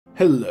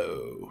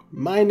Hello,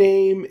 my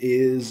name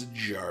is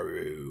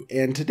Jaru,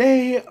 and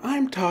today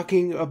I'm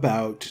talking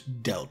about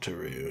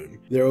Deltarune.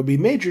 There will be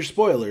major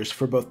spoilers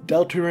for both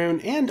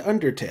Deltarune and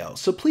Undertale,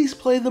 so please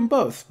play them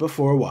both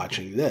before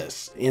watching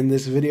this. In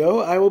this video,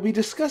 I will be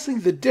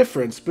discussing the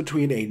difference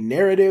between a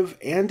narrative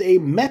and a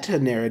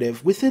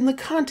meta-narrative within the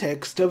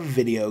context of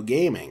video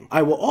gaming.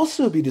 I will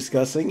also be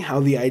discussing how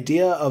the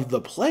idea of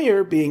the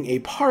player being a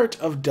part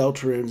of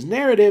Deltarune's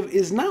narrative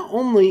is not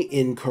only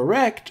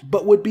incorrect,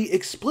 but would be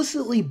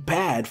explicitly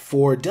bad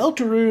for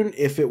Deltarune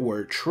if it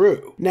were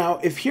true. Now,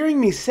 if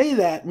hearing me say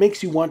that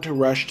makes you want to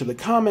rush to the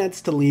comments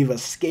to leave a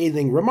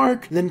scathing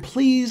remark, then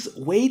please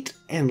wait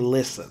and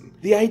listen.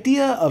 The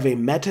idea of a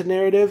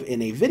meta-narrative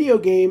in a video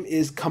game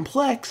is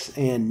complex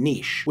and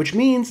niche, which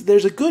means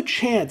there's a good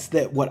chance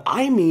that what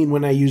I mean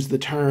when I use the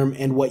term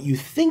and what you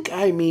think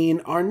I mean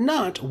are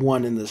not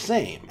one and the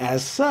same.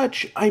 As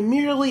such, I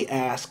merely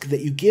ask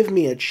that you give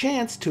me a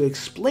chance to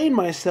explain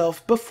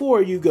myself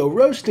before you go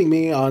roasting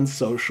me on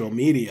social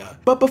media.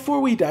 But before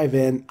we dive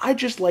in, I'd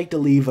just like to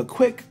leave a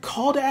quick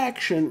call to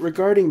action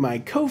regarding my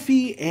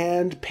Ko-fi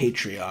and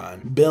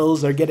Patreon.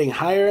 Bills are getting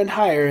higher and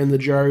higher in the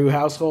Jaru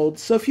household,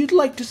 so if you'd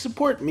like to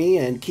support me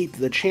and keep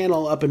the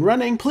channel up and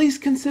running, please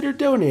consider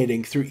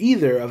donating through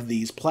either of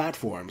these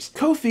platforms.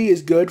 Ko-fi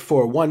is good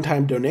for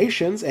one-time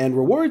donations and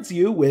rewards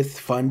you with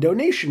fun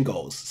donation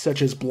goals,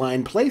 such as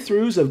blind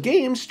playthroughs of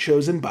games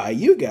chosen by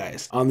you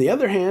guys. On the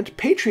other hand,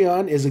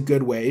 Patreon is a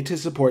good way to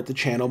support the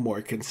channel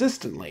more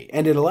consistently,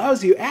 and it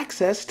allows you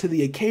access to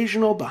the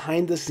occasional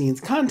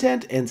behind-the-scenes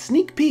content and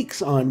sneak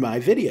peeks on my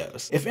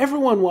videos. If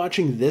everyone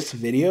watching this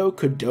video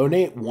could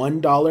donate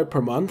 $1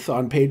 per month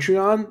on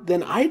Patreon,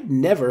 then I'd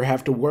never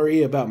have to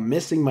worry about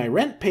missing my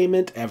rent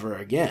payment ever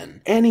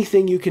again.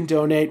 Anything you can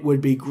donate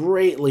would be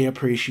greatly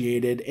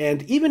appreciated,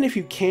 and even if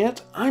you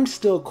can't, I'm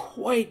still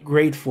quite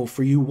grateful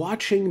for you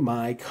watching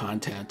my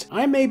content.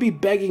 I may be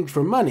begging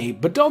for money,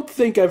 but don't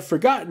think I've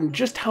forgotten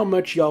just how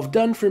much y'all have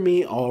done for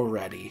me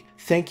already.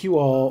 Thank you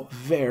all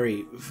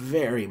very,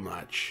 very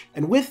much.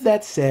 And with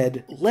that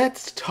said,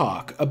 let's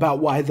talk about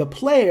why the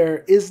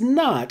player is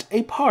not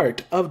a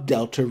part of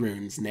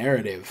Deltarune's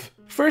narrative.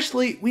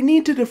 Firstly, we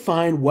need to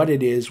define what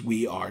it is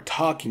we are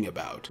talking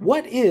about.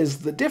 What is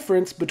the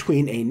difference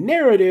between a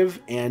narrative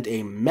and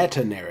a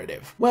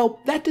meta-narrative? Well,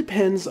 that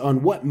depends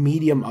on what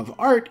medium of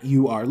art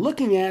you are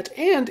looking at,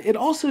 and it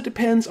also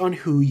depends on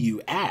who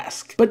you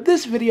ask. But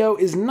this video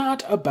is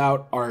not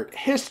about art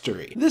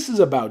history. This is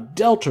about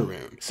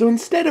Deltarune. So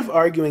instead of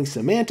arguing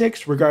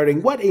semantics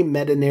regarding what a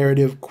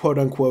meta-narrative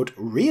quote-unquote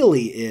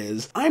really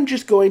is, I'm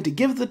just going to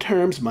give the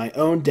terms my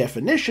own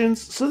definitions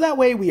so that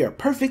way we are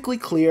perfectly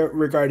clear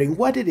regarding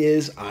what it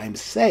is I'm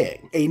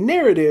saying. A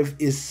narrative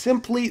is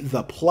simply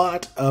the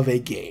plot of a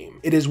game.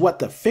 It is what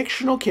the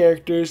fictional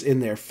characters in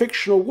their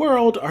fictional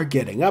world are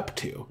getting up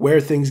to.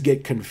 Where things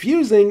get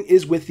confusing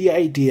is with the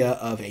idea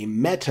of a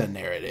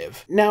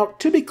meta-narrative. Now,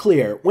 to be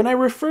clear, when I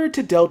refer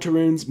to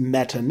Deltarune's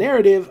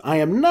meta-narrative, I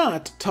am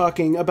not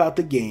talking about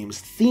the game's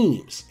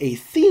themes. A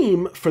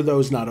theme, for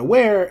those not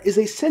aware, is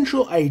a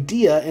central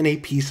idea in a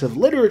piece of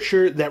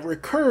literature that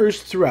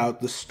recurs throughout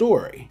the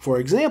story. For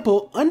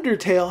example,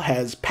 Undertale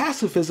has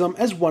pacifism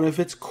as one of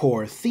its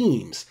core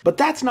themes, but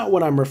that's not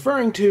what I'm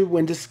referring to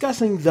when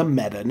discussing the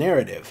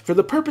meta-narrative. For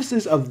the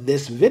purposes of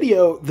this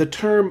video, the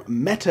term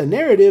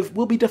meta-narrative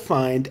will be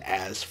defined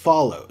as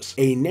follows: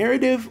 a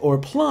narrative or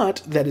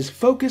plot that is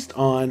focused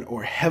on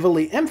or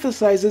heavily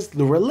emphasizes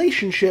the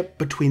relationship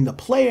between the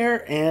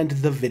player and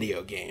the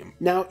video game.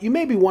 Now, you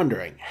may be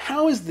wondering,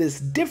 how is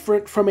this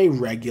different from a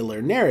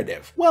regular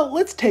narrative? Well,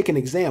 let's take an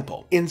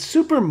example. In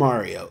Super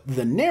Mario,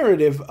 the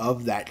narrative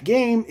of that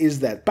game is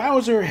that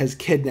Bowser has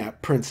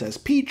kidnapped Princess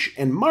Peach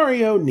and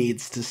Mario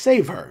needs to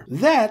save her.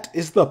 That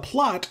is the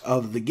plot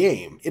of the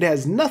game. It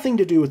has nothing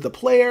to do with the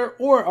player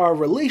or our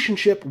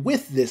relationship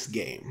with this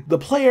game. The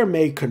player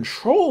may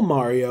control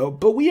Mario,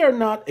 but we are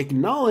not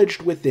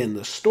acknowledged within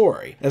the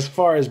story. As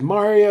far as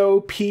Mario,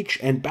 Peach,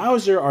 and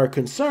Bowser are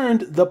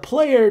concerned, the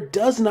player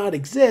does not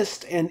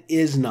exist and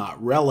is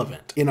not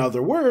relevant. In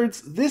other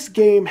words, this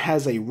game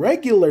has a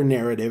regular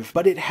narrative,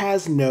 but it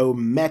has no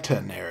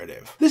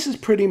meta-narrative. This is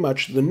pretty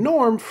much the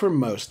norm for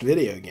most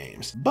video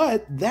games.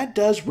 But that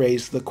does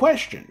raise the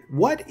question,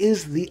 what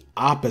is the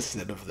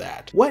opposite of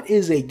that? What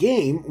is a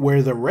game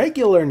where the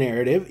regular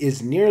narrative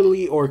is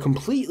nearly or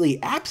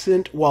completely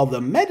absent while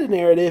the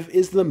meta-narrative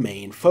is the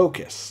main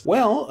focus?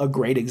 Well, a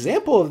great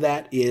example of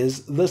that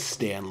is the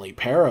Stanley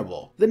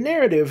Parable. The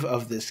narrative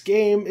of this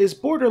game is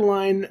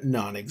borderline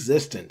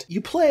non-existent.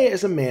 You play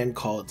as a man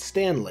called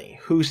Stanley,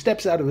 who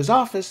steps out of his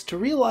office to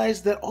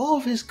realize that all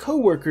of his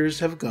co-workers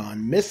have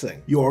gone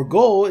missing. Your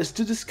goal is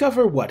to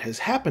discover what has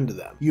happened to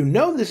them. You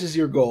know this is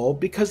your goal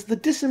because the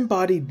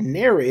disembodied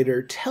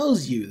narrator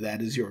tells you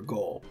that is your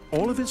goal.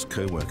 All of his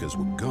co-workers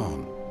were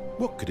gone.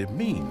 What could it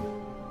mean?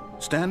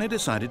 Stanley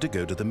decided to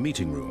go to the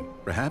meeting room.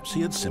 Perhaps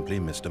he had simply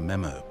missed a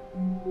memo.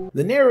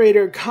 The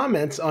narrator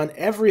comments on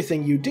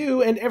everything you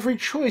do and every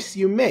choice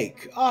you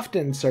make,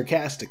 often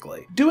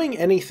sarcastically. Doing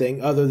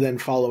anything other than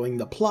following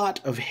the plot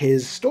of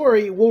his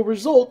story will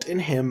result in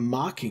him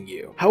mocking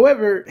you.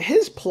 However,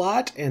 his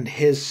plot and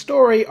his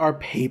story are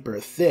paper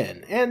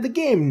thin, and the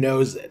game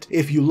knows it.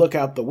 If you look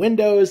out the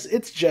windows,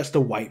 it's just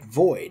a white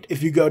void.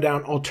 If you go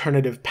down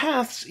alternative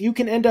paths, you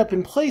can end up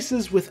in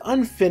places with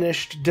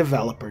unfinished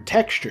developer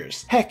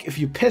textures. Heck, if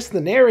you piss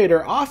the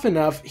narrator off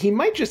enough, he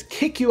might just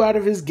kick you out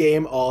of his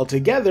game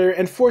altogether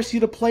and force you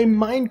to play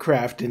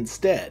Minecraft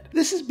instead.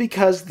 This is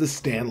because the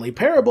Stanley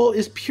Parable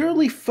is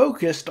purely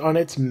focused on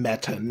its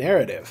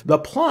meta-narrative. The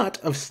plot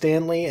of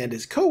Stanley and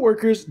his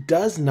co-workers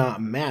does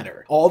not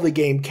matter. All the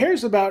game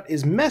cares about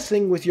is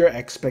messing with your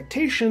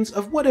expectations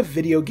of what a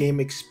video game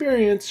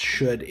experience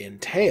should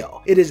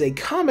entail. It is a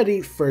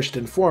comedy first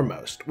and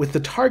foremost, with the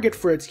target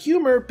for its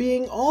humor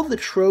being all the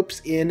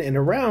tropes in and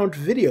around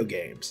video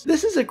games.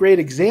 This is a great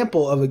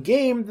example of a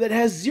game that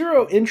has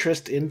zero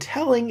interest in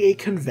telling a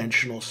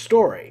conventional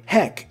story.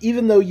 Heck,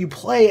 even though you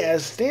play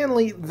as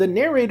Stanley, the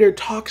narrator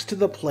talks to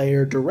the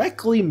player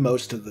directly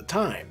most of the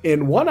time.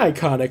 In one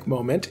iconic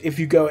moment, if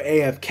you go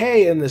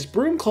AFK in this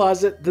broom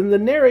closet, then the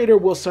narrator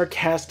will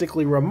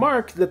sarcastically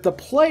remark that the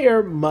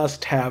player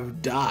must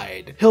have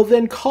died. He'll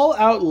then call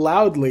out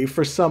loudly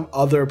for some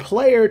other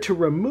player to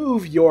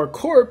remove your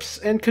corpse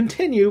and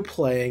continue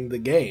playing the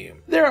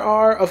game. There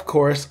are, of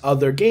course,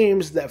 other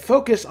games that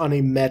focus on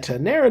a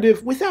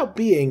meta-narrative without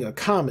being a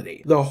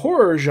comedy. The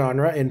horror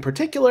genre in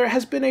particular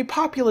has been a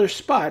popular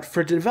spot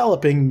for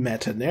developing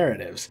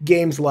meta-narratives.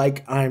 Games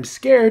like I'm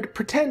Scared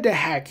pretend to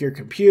hack your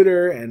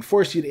computer and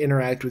force you to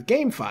interact with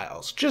game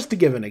files, just to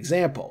give an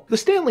example. The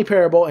Stanley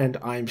Parable and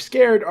I'm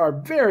Scared are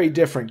very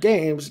different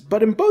games,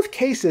 but in both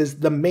cases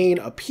the main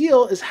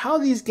appeal is how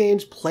these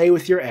games play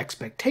with your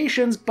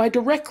expectations by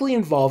directly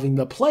involving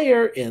the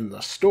player in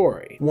the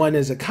story. One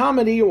is a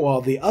comedy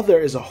while the other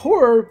is a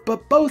horror,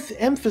 but both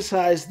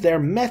emphasize their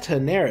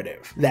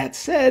meta-narrative. That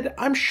said,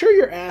 I'm sure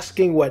you're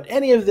asking what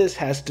any of this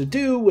has to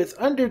do with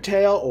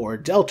Undertale or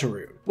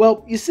Deltarune.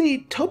 Well, you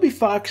see, Toby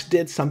Fox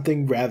did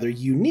something rather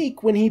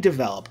unique when he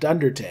developed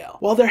Undertale.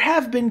 While there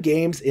have been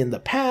games in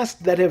the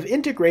past that have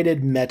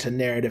integrated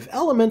meta-narrative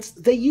elements,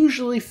 they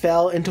usually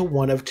fell into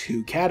one of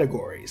two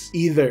categories.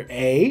 Either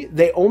A,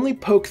 they only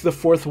poke the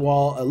fourth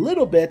wall a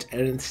little bit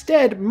and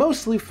instead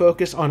mostly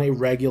focus on a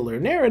regular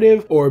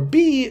narrative, or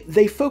B,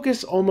 they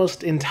focus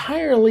almost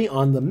entirely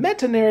on the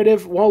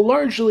meta-narrative while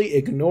largely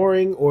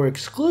ignoring or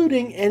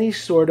excluding any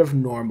sort of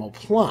normal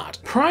plot.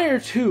 Prior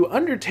to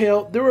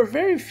Undertale, there were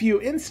very few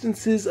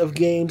instances of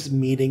games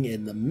meeting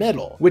in the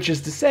middle, which is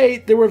to say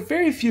there were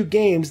very few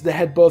games that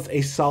had both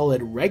a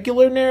solid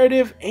regular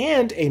narrative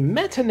and a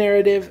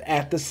meta-narrative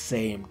at the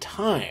same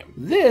time.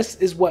 This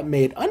is what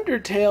made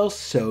Undertale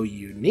so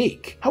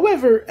unique.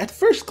 However, at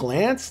first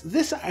glance,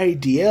 this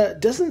idea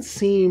doesn't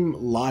seem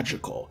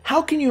logical.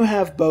 How can you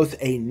have both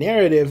a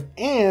narrative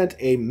and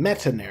a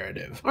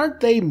meta-narrative? Aren't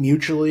they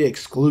mutually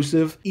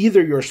exclusive?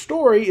 Either your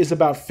story is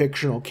about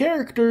fictional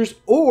characters,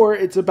 or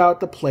it's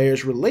about the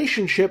player's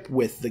relationship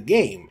with the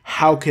game.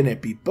 How can it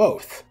be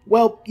both?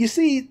 Well, you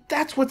see,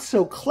 that's what's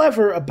so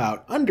clever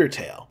about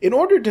Undertale. In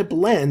order to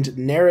blend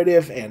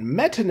narrative and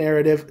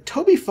meta-narrative,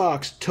 Toby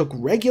Fox took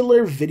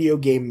regular video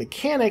game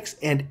mechanics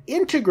and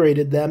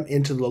integrated them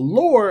into the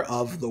lore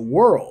of the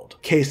world.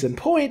 Case in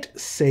point,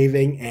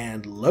 saving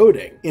and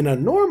loading. In a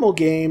normal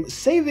game,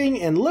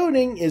 saving and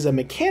loading is a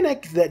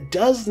mechanic that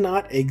does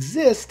not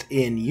exist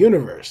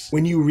in-universe.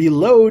 When you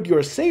reload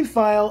your save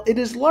file, it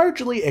is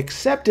largely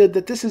accepted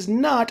that this is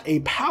not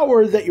a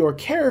power that your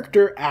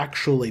character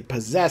actually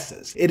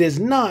possesses. It is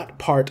not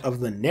part of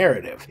the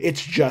narrative,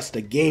 it's just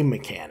a game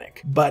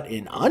mechanic. But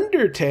in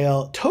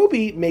Undertale,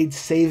 Toby made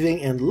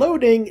saving and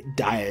loading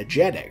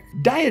diegetic.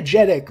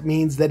 Diegetic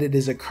means that it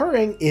is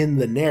occurring in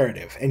the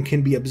narrative and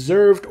can be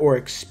observed or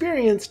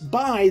experienced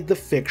by the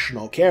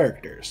fictional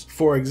characters.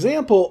 For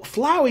example,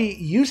 Flowey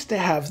used to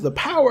have the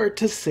power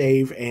to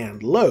save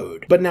and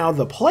load, but now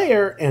the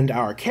player and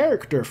our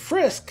character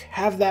Frisk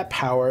have that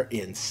power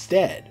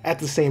instead. At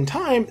the same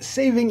time,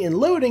 saving and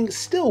loading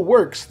still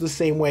works the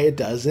same way it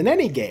does in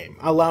any game,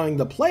 allowing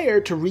the player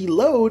to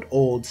reload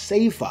old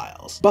save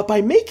files. But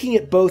by making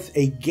it both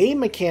a game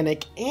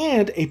mechanic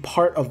and a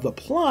part of the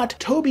plot,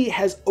 Toby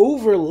has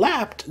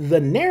overlapped the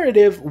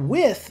narrative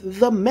with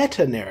the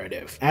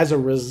meta-narrative. As a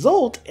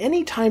result,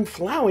 anytime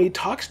Flowey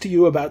talks to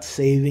you about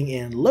saving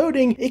and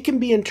loading, it can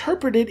be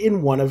interpreted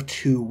in one of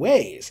two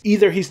ways.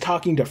 Either he's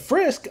talking to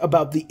Frisk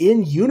about the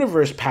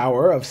in-universe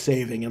power of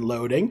saving and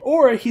loading,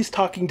 or he's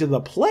talking to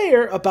the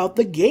player about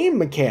the game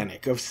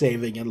mechanic of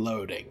saving and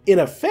loading. In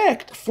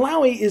effect,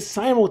 Flowey is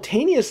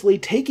simultaneously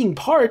taking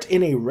part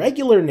in a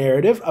regular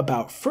narrative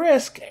about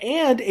Frisk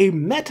and a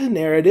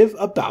meta-narrative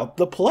about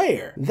the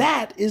player.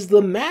 That is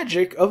the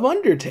magic of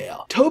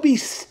Undertale. Toby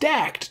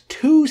stacked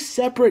two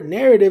separate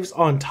narratives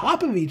on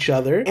top of each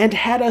other and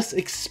had us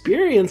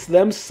experience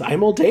them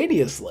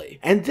simultaneously.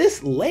 And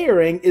this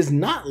layering is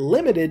not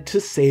limited to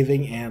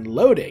saving and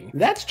loading.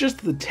 That's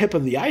just the tip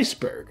of the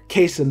iceberg.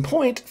 Case in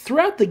point,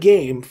 throughout the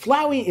game,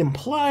 Flowey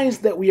implies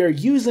that we are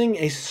using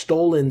a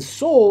stolen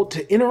soul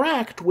to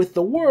interact with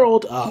the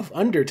world of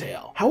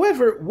Undertale.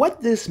 However,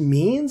 what this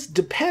means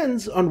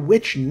depends on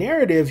which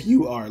narrative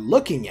you are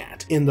looking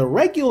at. In the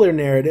regular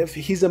narrative,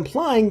 he's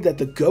implying that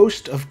the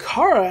ghost of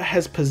Kara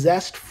has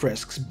possessed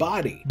Frisk's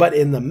body. But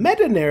in the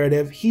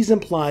meta-narrative, he's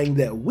implying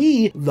that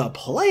we, the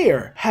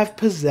player, have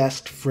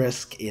possessed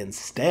Frisk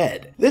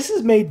instead. This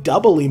is made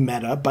doubly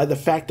meta by the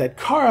fact that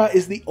Kara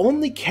is the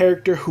only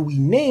character who we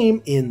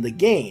name in the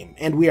game,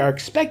 and we are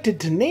expected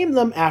to name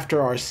them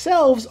after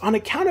ourselves on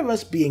account of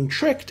us being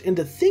tricked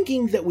into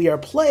thinking that we are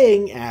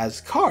playing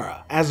as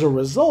Kara. As a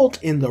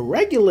result, in the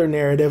regular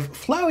narrative,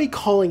 Flowey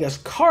calling us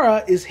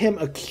Kara is him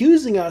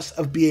accusing us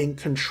of being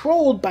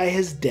controlled by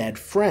his dead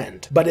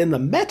friend. But in the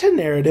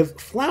meta-narrative,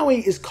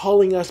 Flowey is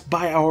calling us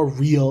by our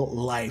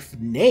real-life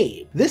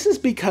name. This is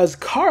because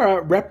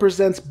Kara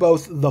represents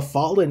both the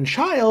fallen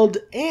child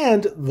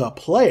and the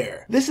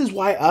player. This is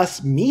why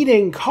us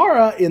meeting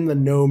Kara in the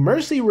No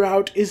Mercy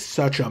route is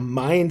such a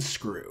mind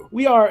screw.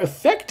 We are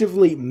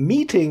effectively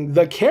meeting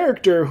the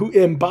character who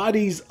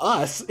embodies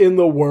us in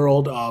the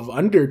world of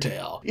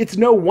Undertale. It's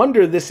no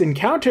wonder this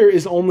encounter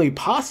is only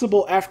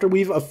possible after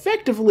we've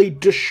effectively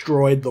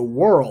destroyed the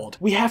world.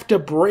 We have to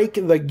break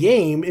the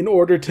game in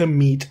order to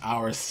meet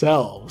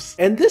ourselves.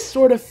 And this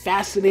sort of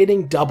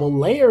fascinating double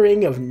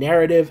layering of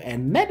narrative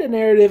and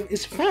meta-narrative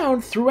is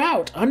found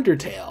throughout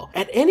Undertale.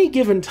 At any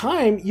given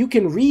time, you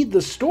can read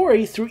the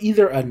story through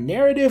either a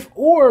narrative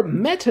or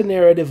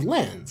meta-narrative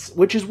lens,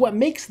 which is what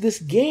makes this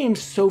game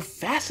so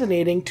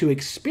fascinating to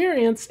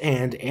experience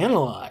and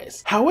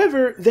analyze.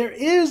 However, there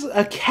is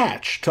a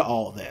catch to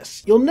all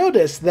this. You'll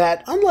notice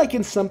that, unlike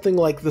in something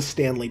like the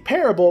Stanley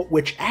Parable,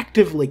 which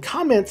actively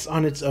comments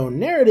on its own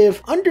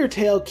narrative,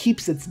 Undertale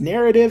keeps its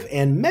narrative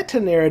and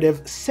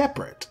meta-narrative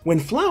separate. When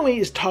Flowey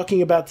is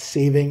talking about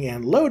saving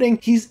and loading,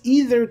 he's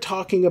either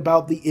talking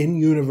about the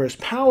in-universe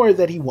power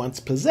that he once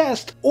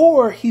possessed,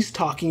 or he's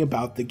talking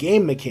about the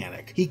game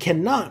mechanic. He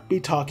cannot be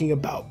talking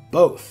about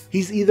both.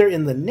 He's either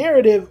in the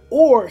narrative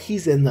or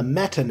he's in the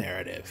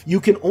meta-narrative. You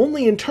can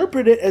only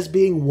interpret it as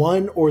being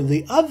one or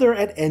the other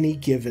at any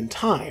given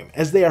time,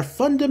 as they are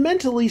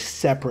fundamentally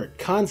separate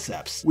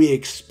concepts. We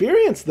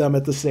experience them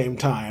at the same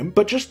time,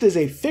 but just as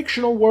a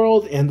fictional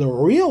world and the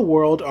real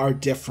world are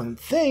different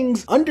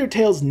things,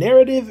 Undertale's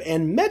narrative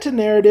and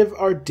meta-narrative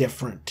are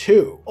different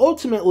too.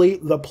 Ultimately,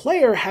 the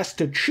player has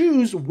to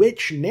choose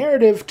which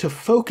narrative to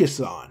focus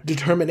on.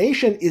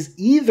 Determination is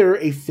either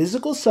a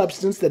physical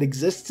substance that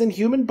exists in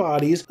human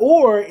bodies,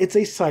 or it's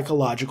a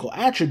psychological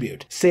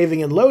attribute.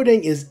 Saving and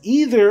loading is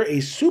either a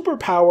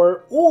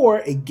superpower or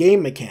a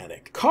game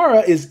mechanic. Kara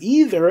is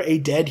either a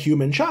dead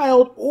human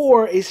child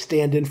or a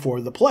stand-in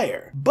for the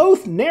player.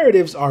 Both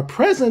narratives are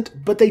present,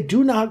 but they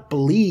do not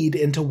bleed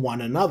into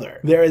one another.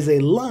 There is a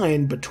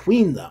line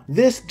between them.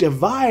 This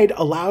divide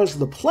allows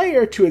the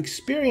player to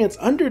experience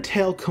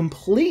Undertale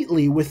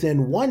completely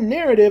within one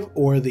narrative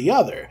or the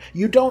other.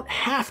 You don't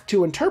have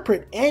to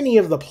interpret any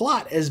of the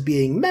plot as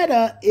being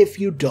meta if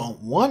you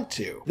don't want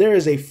to. There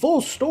is a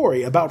full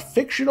story about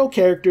fictional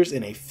characters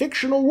in a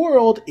fictional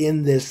world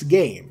in this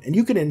game, and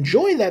you can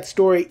enjoy that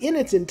story in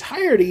its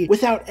entirety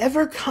without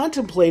ever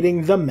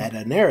contemplating the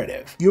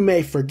meta-narrative. You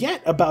may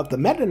forget about the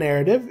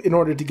meta-narrative in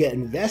order to get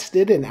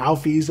invested in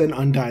Alfie's and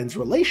Undyne's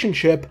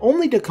relationship,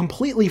 only to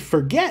completely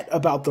forget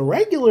about the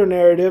regular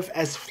narrative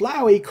as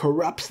Flowey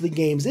corrupts the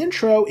game's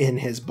intro in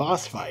his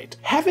boss fight.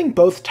 Having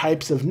both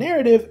types of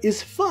narrative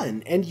is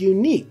fun and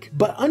unique,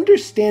 but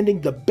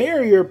understanding the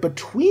barrier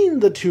between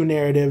the two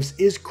narratives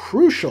is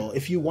crucial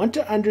if you want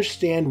to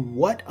understand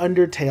what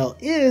Undertale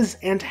is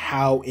and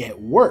how it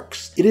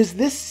works. It is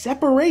this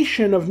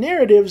separation of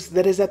narratives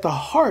that is at the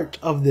heart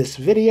of this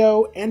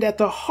video and at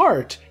the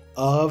heart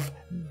of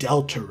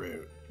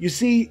Deltarune. You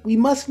see, we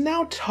must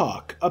now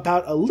talk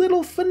about a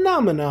little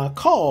phenomena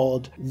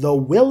called the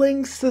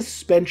willing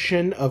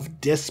suspension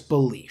of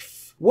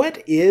disbelief.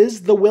 What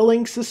is the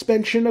willing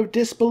suspension of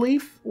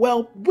disbelief?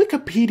 Well,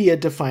 Wikipedia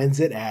defines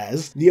it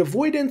as the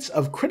avoidance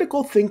of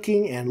critical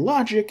thinking and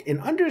logic in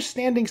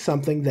understanding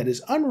something that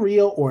is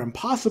unreal or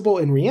impossible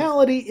in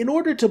reality in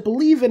order to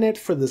believe in it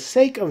for the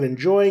sake of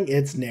enjoying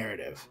its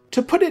narrative.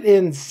 To put it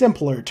in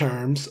simpler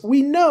terms,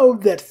 we know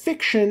that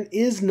fiction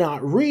is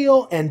not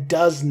real and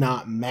does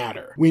not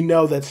matter. We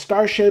know that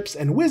starships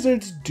and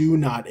wizards do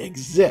not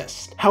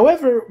exist.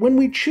 However, when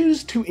we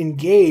choose to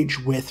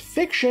engage with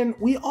fiction,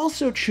 we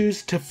also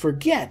choose to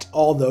forget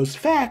all those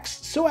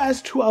facts so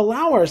as to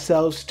allow allow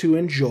ourselves to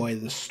enjoy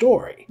the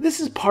story. This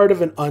is part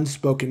of an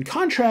unspoken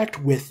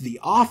contract with the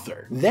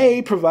author.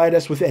 They provide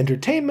us with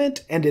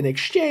entertainment, and in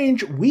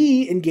exchange,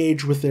 we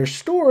engage with their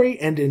story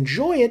and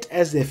enjoy it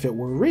as if it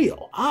were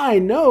real. I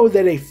know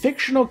that a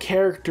fictional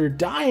character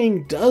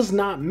dying does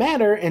not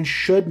matter and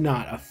should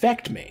not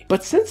affect me.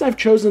 But since I've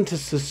chosen to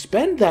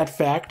suspend that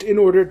fact in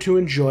order to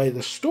enjoy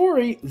the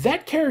story,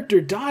 that character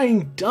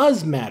dying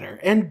does matter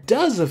and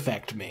does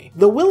affect me.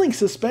 The willing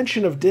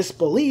suspension of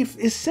disbelief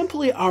is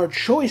simply our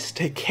choice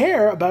to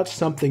care about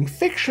something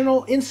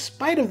fictional in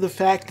spite of the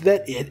fact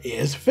that it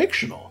is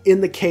fictional.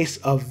 In the case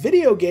of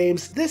video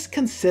games, this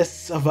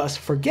consists of us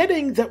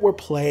forgetting that we're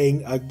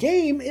playing a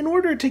game in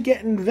order to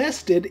get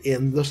invested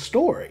in the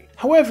story.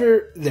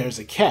 However, there's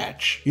a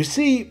catch. You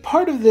see,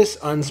 part of this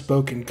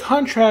unspoken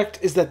contract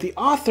is that the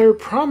author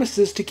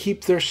promises to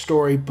keep their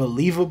story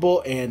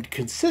believable and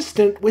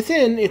consistent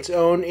within its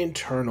own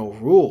internal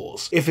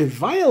rules. If it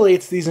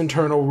violates these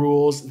internal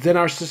rules, then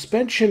our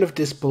suspension of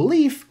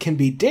disbelief can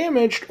be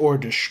damaged or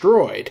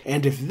destroyed,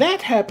 and if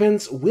that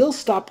happens, we'll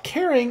stop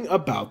caring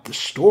about the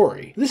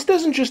story. This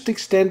doesn't just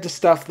extend to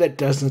stuff that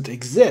doesn't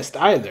exist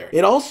either.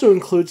 It also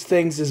includes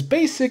things as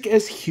basic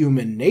as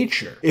human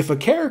nature. If a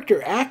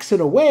character acts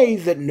in a way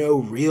that no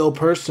real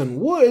person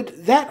would,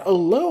 that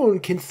alone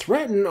can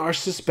threaten our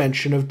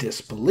suspension of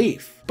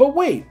disbelief. But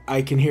wait,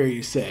 I can hear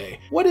you say,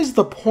 what is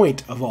the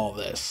point of all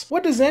this?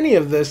 What does any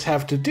of this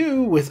have to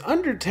do with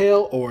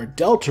Undertale or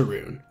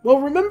Deltarune? Well,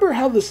 remember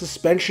how the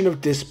suspension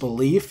of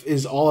disbelief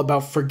is all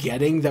about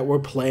forgetting that we're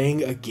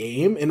playing a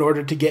game in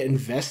order to get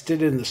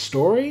invested in the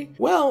story?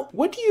 Well,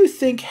 what do you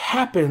think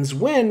happens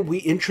when we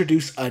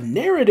introduce a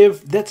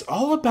narrative that's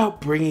all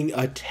about bringing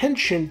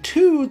attention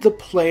to the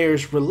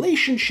player's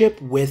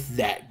relationship with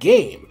that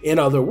game? In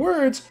other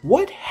words,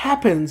 what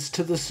happens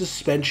to the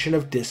suspension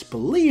of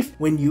disbelief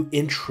when you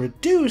introduce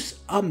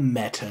a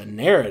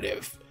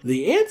meta-narrative?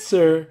 The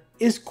answer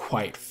is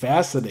quite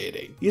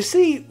fascinating. You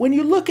see, when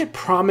you look at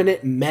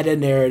prominent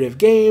meta-narrative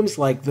games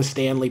like The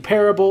Stanley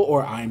Parable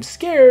or I'm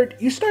Scared,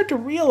 you start to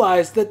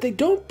realize that they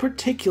don't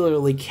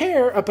particularly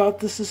care about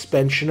the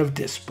suspension of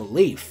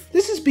disbelief.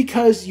 This is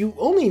because you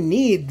only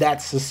need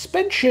that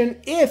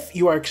suspension if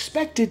you are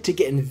expected to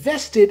get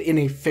invested in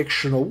a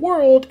fictional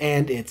world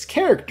and its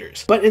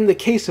characters. But in the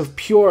case of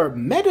pure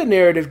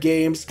meta-narrative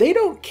games, they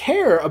don't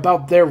care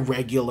about their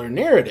regular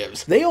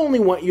narratives. They only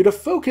want you to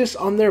focus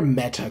on their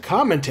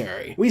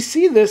meta-commentary. We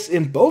see this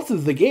in both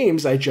of the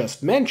games I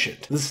just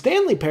mentioned. The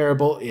Stanley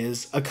Parable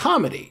is a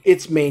comedy.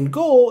 Its main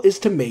goal is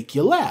to make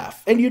you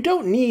laugh, and you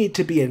don't need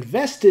to be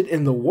invested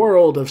in the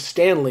world of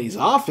Stanley's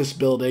office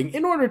building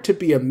in order to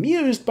be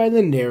amused by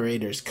the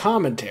narrator's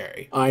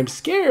commentary. I'm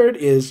Scared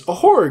is a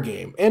horror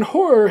game, and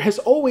horror has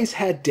always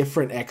had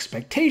different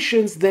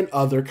expectations than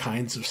other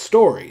kinds of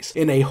stories.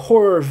 In a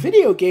horror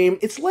video game,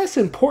 it's less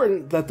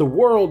important that the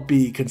world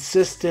be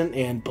consistent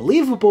and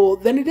believable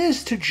than it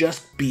is to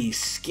just be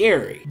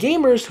scary.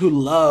 Gamers who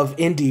love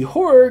indie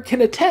horror can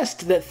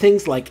attest that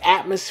things like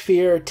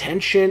atmosphere,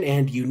 tension,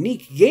 and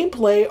unique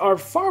gameplay are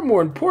far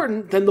more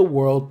important than the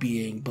world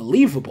being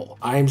believable.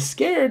 I'm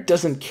Scared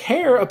doesn't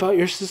care about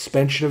your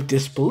suspension of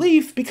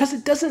disbelief because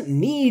it doesn't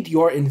need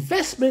your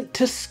investment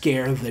to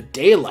scare the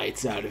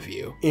daylights out of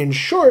you. In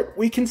short,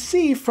 we can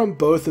see from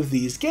both of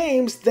these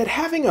games that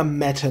having a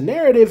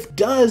meta-narrative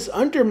does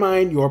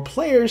undermine your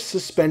player's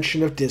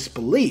suspension of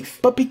disbelief.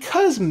 But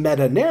because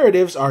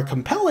meta-narratives are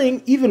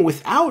compelling even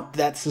without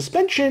that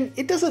suspension,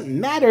 it doesn't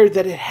matter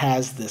that it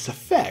has this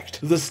effect.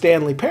 The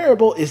Stanley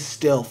Parable is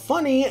still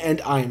funny, and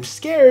I'm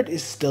Scared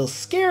is still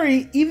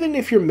scary even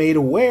if you're made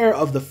aware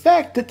of the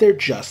fact that they're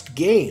just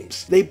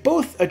games. They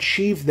both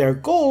achieve their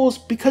goals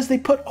because they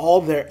put all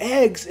their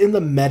eggs in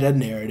the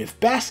meta-narrative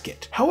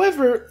basket.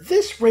 However,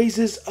 this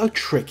raises a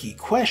tricky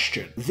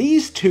question.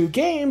 These two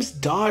games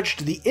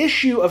dodged the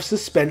issue of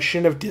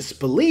suspension of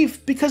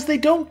disbelief because they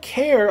don't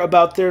care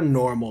about their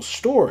normal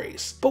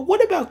stories. But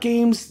what about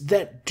games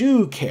that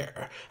do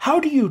care? How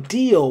do you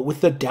deal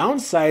with the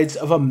downsides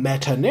of a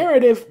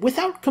meta-narrative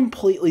without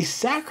completely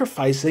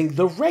sacrificing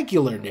the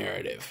regular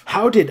narrative?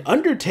 How did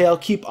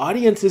Undertale keep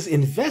audiences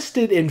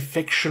invested in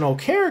fictional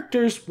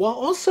characters while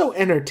also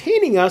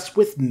entertaining us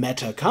with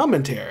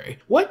meta-commentary?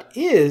 What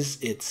is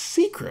its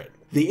secret?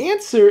 The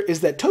answer is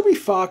that Toby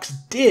Fox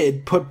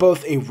did put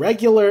both a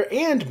regular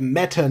and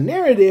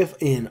meta-narrative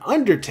in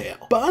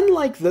Undertale. But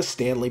unlike the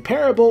Stanley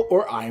Parable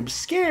or I'm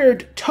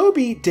Scared,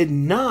 Toby did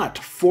not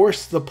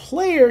force the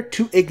player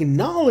to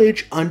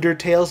acknowledge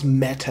Undertale's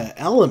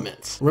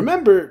meta-elements.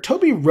 Remember,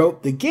 Toby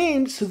wrote the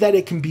game so that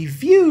it can be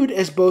viewed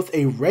as both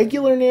a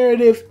regular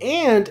narrative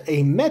and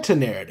a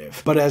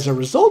meta-narrative. But as a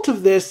result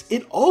of this,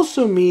 it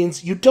also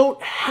means you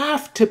don't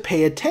have to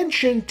pay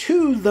attention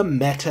to the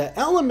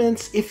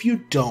meta-elements if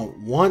you don't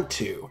want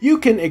to. You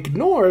can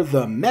ignore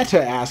the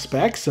meta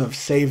aspects of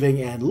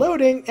saving and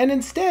loading and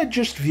instead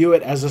just view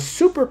it as a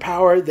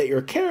superpower that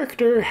your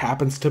character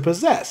happens to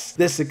possess.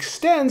 This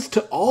extends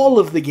to all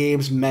of the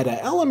game's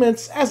meta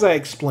elements, as I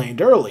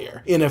explained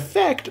earlier. In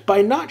effect,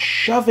 by not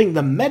shoving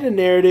the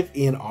meta-narrative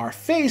in our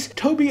face,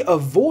 Toby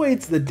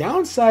avoids the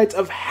downsides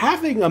of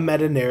having a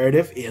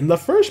meta-narrative in the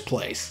first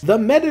place. The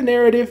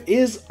meta-narrative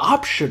is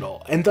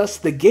optional, and thus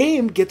the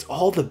game gets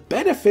all the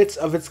benefits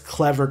of its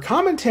clever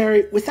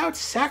commentary without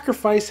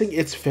sacrificing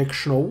its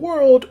fictional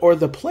world or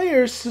the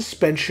player's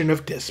suspension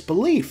of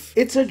disbelief.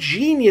 It's a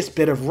genius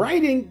bit of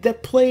writing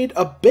that played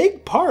a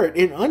big part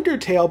in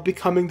Undertale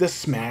becoming the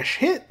smash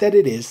hit that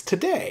it is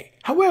today.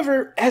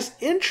 However, as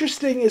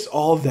interesting as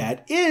all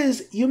that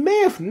is, you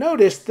may have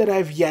noticed that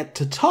I've yet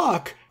to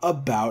talk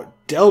about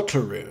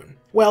Deltarune.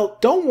 Well,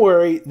 don't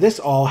worry, this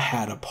all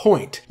had a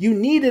point. You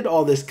needed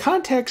all this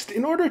context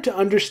in order to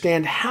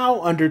understand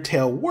how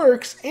Undertale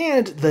works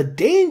and the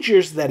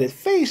dangers that it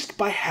faced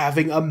by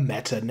having a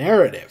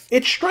meta-narrative.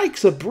 It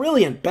strikes a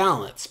brilliant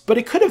balance, but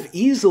it could have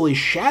easily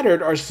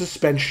shattered our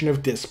suspension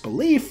of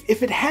disbelief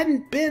if it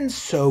hadn't been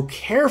so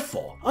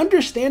careful.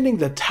 Understanding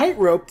the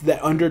tightrope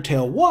that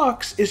Undertale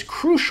walks is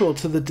crucial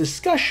to the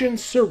discussion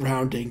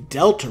surrounding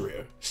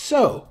Deltarune.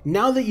 So,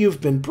 now that you've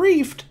been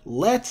briefed,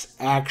 let's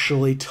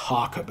actually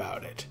talk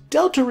about it.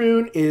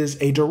 Deltarune is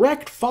a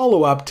direct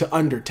follow-up to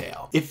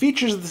Undertale. It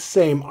features the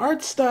same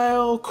art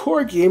style,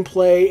 core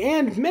gameplay,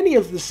 and many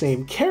of the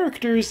same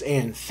characters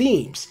and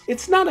themes.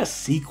 It's not a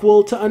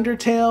sequel to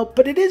Undertale,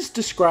 but it is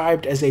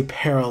described as a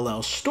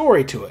parallel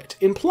story to it,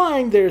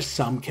 implying there's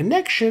some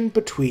connection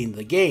between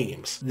the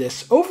games.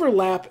 This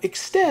overlap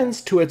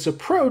extends to its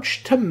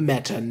approach to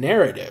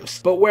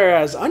meta-narratives, but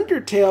whereas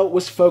Undertale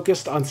was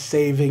focused on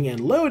saving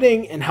and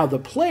loading and how the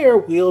player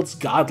wields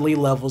godly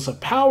levels of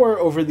power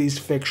over these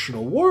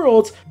fictional worlds,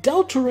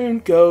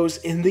 Deltarune goes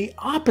in the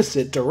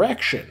opposite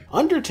direction.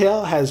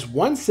 Undertale has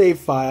one save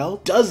file,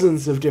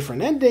 dozens of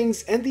different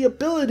endings, and the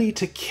ability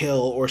to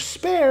kill or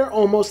spare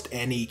almost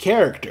any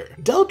character.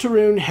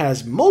 Deltarune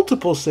has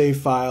multiple save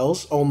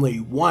files, only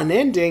one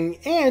ending,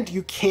 and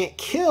you can't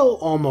kill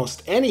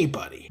almost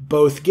anybody.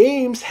 Both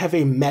games have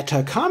a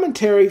meta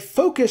commentary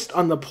focused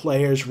on the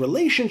player's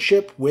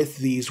relationship with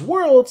these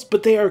worlds,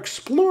 but they are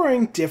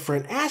exploring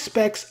different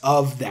aspects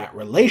of that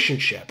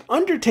relationship.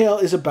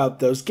 Undertale is about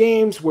those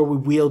games where we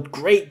wield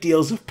great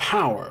deals of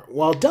power,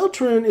 while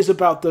Deltarune is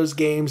about those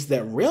games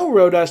that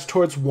railroad us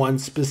towards one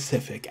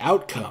specific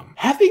outcome.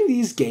 Having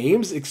these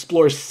games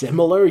explore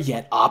similar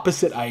yet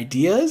opposite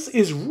ideas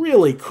is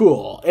really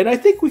cool, and I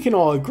think we can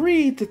all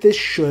agree that this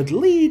should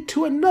lead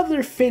to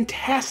another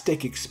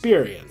fantastic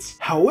experience.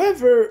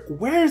 However,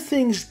 where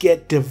things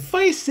get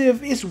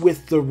divisive is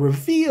with the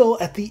reveal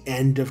at the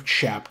end of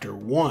Chapter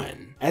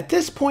 1. At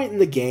this point in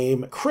the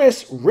game,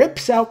 Chris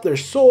rips out their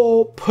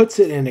soul, puts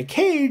it in a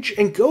cage,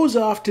 and goes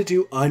off to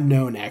do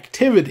unknown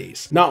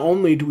activities. Not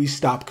only do we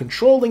stop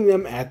controlling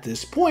them at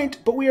this point,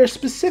 but we are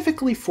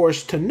specifically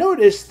forced to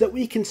notice that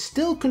we can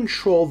still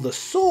control the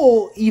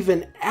soul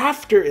even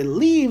after it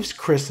leaves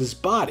Chris's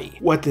body.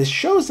 What this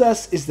shows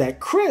us is that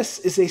Chris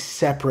is a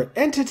separate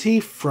entity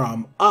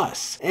from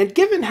us, and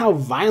given how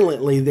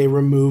violently they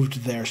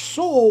removed their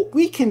soul,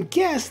 we can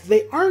guess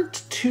they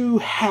aren't too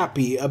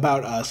happy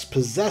about us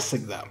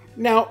possessing them.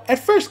 Now,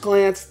 at first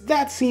glance,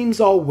 that seems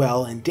all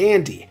well and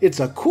dandy. It's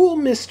a cool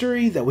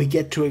mystery that we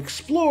get to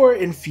explore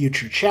in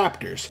future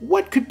chapters.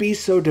 What could be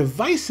so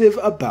divisive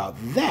about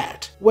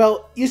that?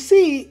 Well, you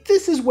see,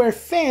 this is where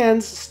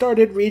fans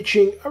started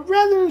reaching a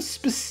rather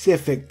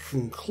specific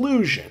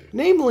conclusion.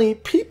 Namely,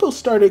 people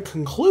started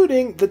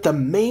concluding that the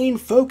main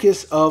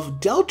focus of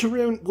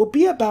Deltarune will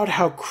be about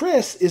how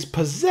Chris is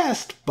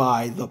possessed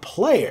by the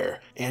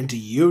player. And do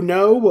you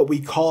know what we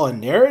call a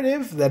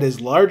narrative that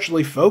is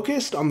largely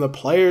focused on the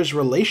player's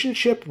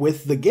relationship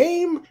with the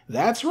game?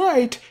 That's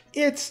right,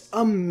 it's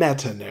a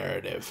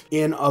meta-narrative.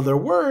 In other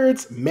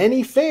words,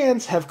 many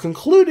fans have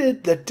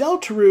concluded that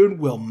Deltarune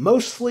will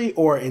mostly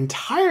or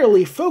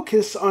entirely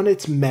focus on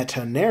its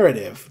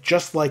meta-narrative,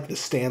 just like the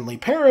Stanley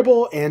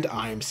Parable and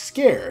I'm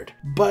Scared.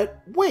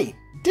 But wait,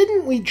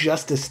 didn't we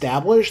just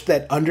establish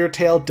that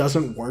Undertale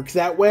doesn't work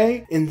that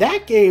way? In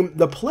that game,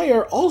 the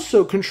player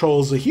also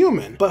controls a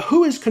human, but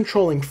who is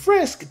controlling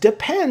Frisk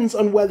depends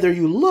on whether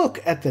you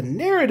look at the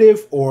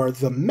narrative or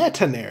the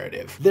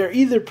meta-narrative. They're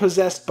either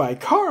possessed by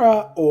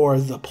Kara or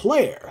the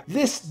player.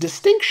 This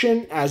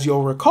distinction, as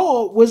you'll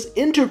recall, was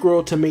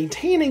integral to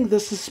maintaining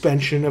the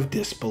suspension of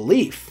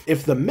disbelief.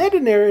 If the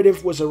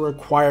meta-narrative was a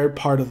required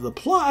part of the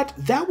plot,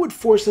 that would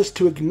force us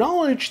to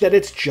acknowledge that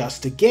it's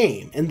just a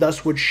game, and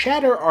thus would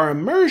shatter our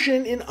immersion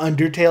in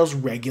Undertale's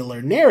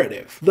regular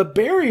narrative. The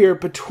barrier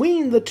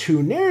between the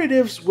two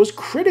narratives was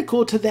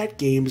critical to that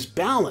game's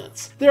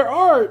balance. There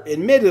are,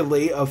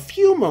 admittedly, a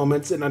few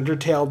moments in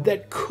Undertale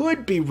that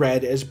could be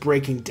read as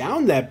breaking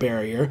down that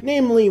barrier,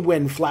 namely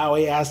when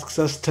Flowey asks asks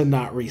us to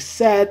not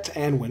reset,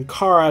 and when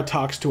Kara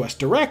talks to us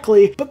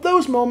directly, but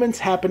those moments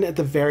happen at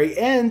the very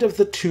end of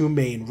the two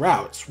main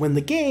routes, when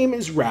the game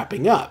is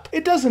wrapping up.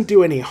 It doesn't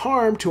do any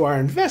harm to our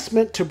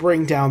investment to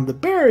bring down the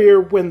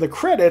barrier when the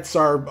credits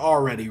are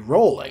already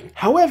rolling.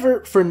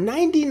 However, for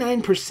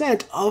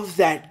 99% of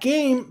that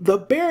game, the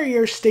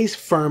barrier stays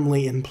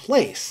firmly in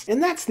place,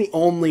 and that's the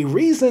only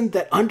reason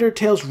that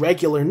Undertale's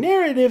regular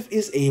narrative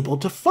is able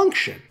to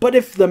function. But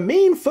if the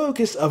main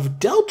focus of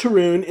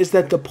Deltarune is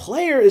that the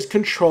player is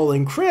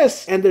controlling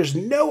Chris, and there's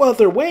no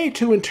other way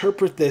to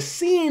interpret this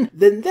scene,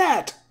 then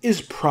that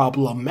is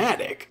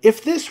problematic.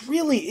 If this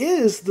really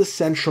is the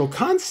central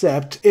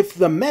concept, if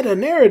the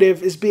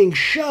meta-narrative is being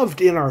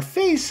shoved in our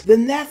face,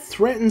 then that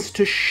threatens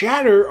to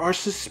shatter our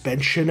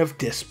suspension of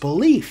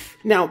disbelief.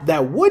 Now,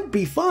 that would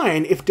be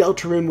fine if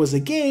Deltarune was a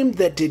game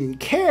that didn't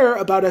care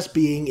about us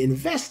being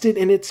invested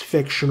in its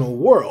fictional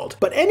world,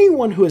 but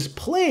anyone who has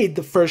played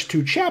the first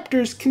two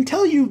chapters can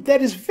tell you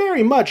that is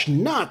very much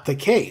not the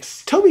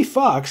case. Toby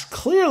Fox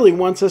clearly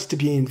wants us to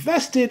be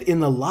invested in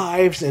the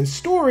lives and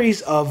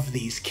stories of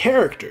these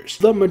characters.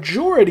 The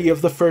majority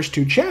of the first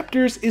two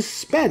chapters is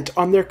spent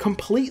on their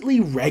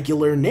completely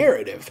regular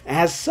narrative.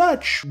 As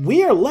such,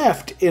 we are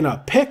left in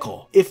a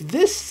pickle. If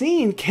this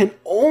scene can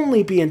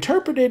only be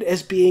interpreted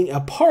as being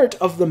a part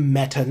of the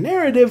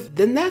meta-narrative,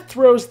 then that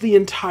throws the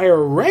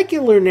entire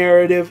regular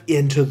narrative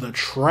into the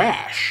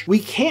trash. We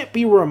can't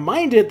be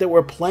reminded that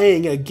we're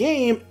playing a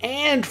game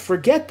and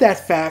forget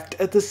that fact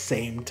at the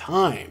same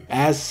time.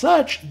 As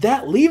such,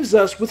 that leaves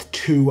us with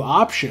two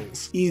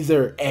options.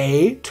 Either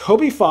A,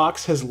 Toby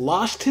Fox has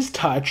lost his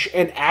touch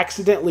and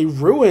accidentally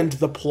ruined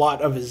the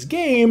plot of his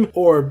game,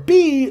 or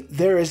B,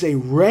 there is a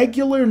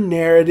regular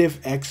narrative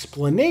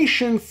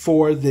explanation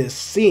for this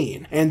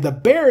scene, and the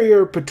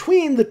barrier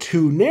between the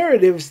two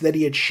narratives that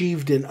he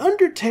achieved in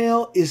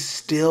Undertale is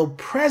still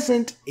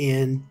present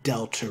in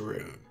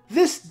Deltarune.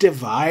 This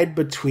divide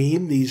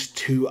between these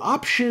two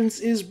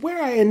options is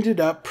where I ended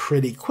up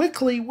pretty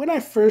quickly when I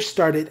first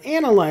started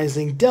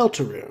analyzing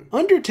Deltarune.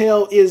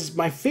 Undertale is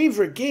my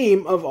favorite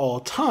game of all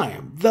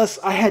time, thus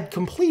I had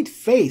complete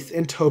faith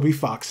in Toby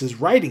Fox's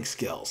writing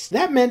skills.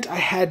 That meant I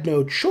had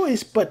no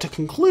choice but to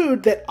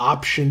conclude that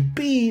option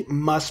B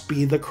must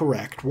be the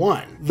correct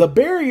one. The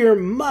barrier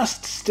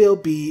must still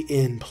be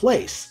in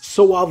place,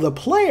 so while the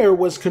player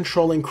was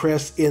controlling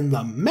Chris in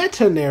the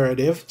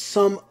meta-narrative,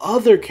 some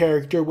other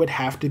character would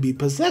have to be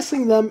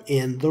possessing them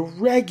in the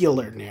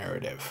regular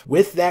narrative.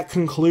 With that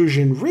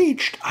conclusion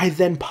reached, I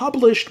then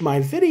published my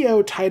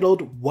video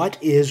titled "What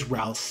is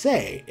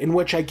Ralsei?", in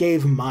which I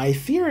gave my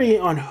theory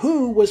on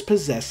who was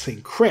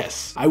possessing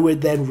Chris. I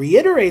would then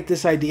reiterate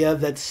this idea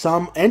that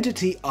some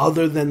entity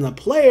other than the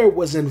player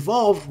was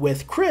involved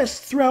with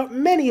Chris throughout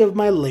many of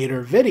my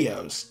later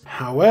videos.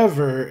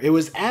 However, it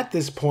was at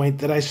this point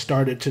that I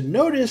started to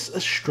notice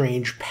a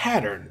strange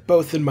pattern,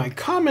 both in my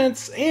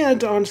comments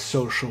and on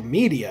social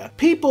media.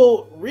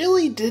 People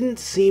really didn't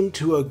seem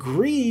to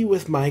agree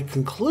with my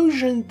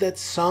conclusion that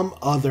some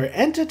other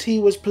entity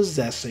was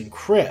possessing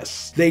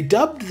Chris. They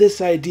dubbed this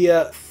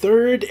idea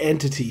Third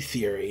Entity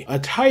Theory, a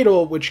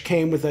title which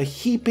came with a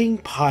heaping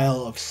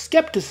pile of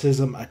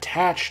skepticism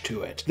attached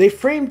to it. They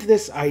framed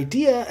this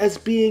idea as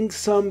being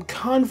some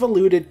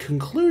convoluted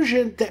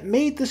conclusion that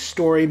made the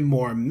story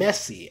more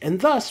messy, and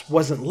thus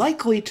wasn't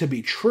likely to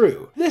be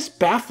true. This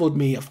baffled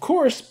me, of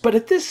course, but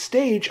at this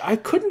stage I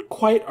couldn't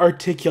quite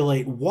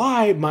articulate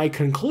why my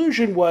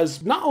conclusion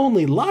was not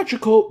only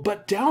logical,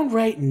 but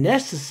downright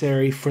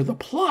necessary for the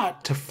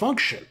plot to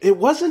function. It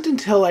wasn't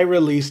until I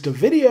released a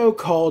video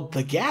called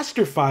The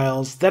Gaster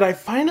Files that I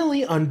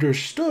finally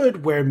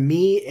understood where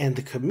me and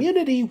the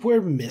community were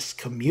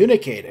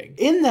miscommunicating.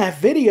 In that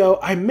video,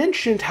 I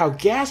mentioned how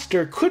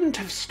Gaster couldn't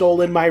have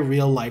stolen my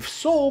real-life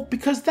soul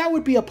because that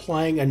would be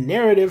applying a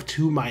narrative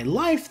to my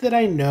life that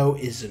I know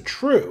isn't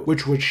true,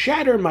 which would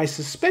shatter my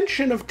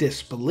suspension of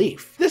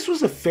disbelief. This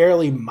was a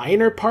fairly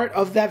minor part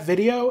of that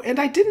video, and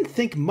I didn't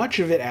think much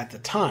of it at the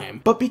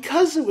time, but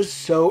because it was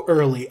so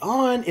early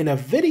on in a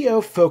video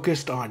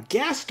focused on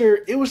Gaster,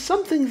 it was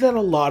something that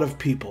a lot of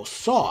people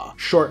saw.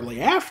 Shortly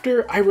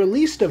after, I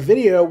released a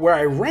video where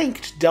I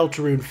ranked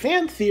Deltarune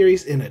fan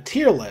theories in a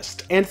tier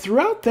list, and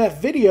throughout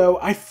that video,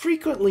 I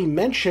frequently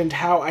mentioned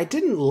how I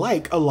didn't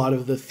like a lot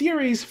of the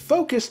theories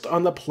focused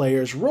on the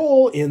player's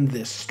role in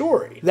this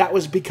story. That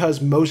was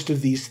because most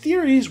of these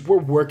theories were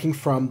working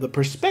from the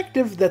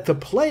perspective that the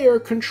player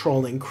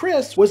controlling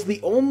Chris was the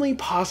only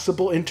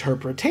possible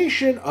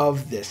interpretation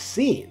of this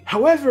scene.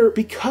 However,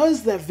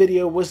 because that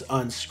video was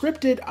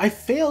unscripted, I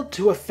failed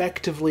to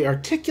effectively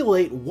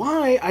articulate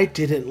why I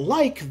didn't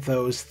like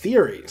those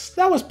theories.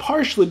 That was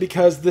partially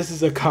because this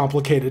is a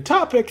complicated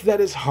topic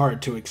that is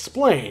hard to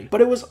explain,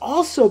 but it was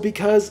also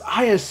because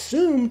I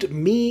assumed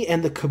me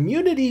and the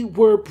community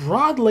were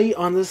broadly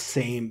on the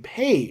same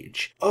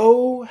page.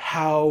 Oh,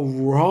 how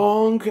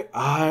wrong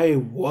I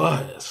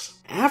was.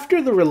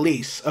 After the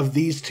release of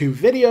these two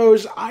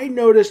videos, I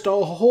noticed a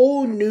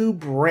whole new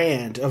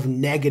brand of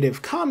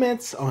negative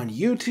comments on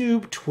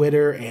YouTube,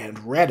 Twitter, and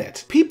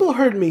Reddit. People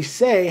heard me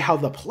say how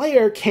the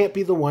player can't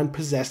be the one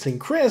possessing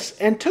Chris,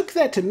 and took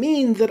that to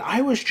mean that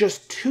I was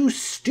just too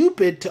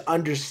stupid to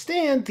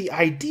understand the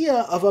idea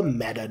of a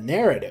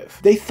meta-narrative.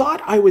 They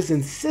thought I was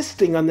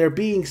insisting on there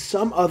being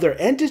some other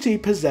entity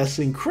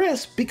possessing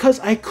Chris because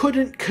I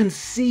couldn't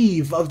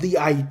conceive of the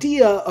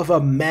idea of a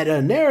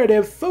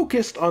meta-narrative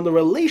focused on the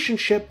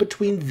relationship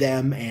between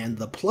them and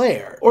the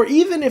player. Or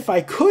even if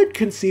I could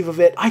conceive of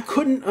it, I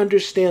couldn't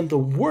understand the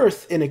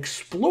worth in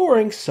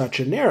exploring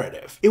such a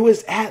narrative. It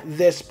was at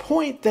this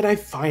point that I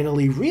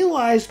finally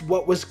realized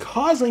what was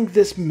causing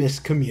this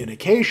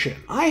miscommunication.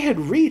 I had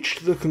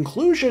reached the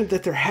conclusion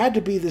that there had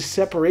to be this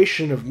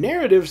separation of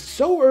narratives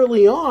so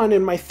early on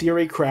in my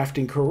theory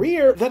crafting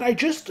career that I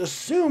just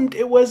assumed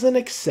it was an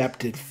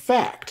accepted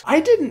fact. I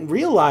didn't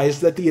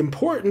realize that the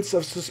importance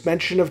of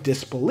suspension of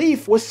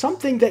disbelief was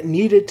something that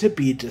needed to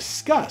be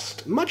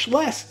discussed, much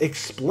less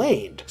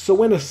explained. So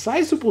when a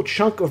sizable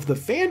chunk of the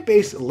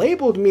fanbase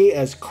labeled me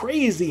as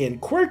crazy and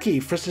quirky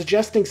for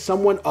suggesting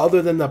someone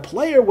other than the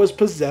player was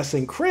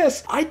possessing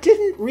Chris, I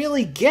didn't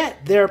really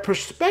get their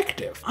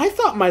perspective. I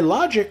thought my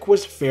logic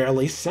was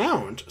fairly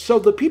sound, so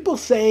the people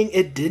saying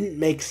it didn't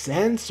make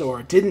sense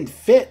or didn't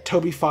fit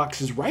Toby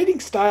Fox's writing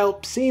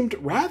style seemed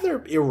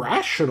rather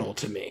irrational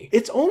to me.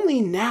 It's only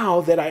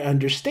now that I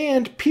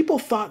understand people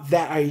thought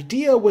that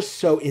idea was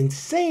so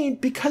insane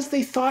because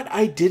they thought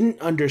I didn't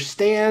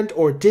understand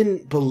or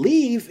didn't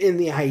believe in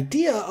the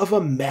idea of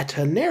a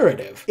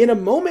meta-narrative. In a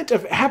moment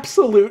of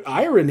absolute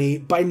irony,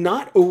 by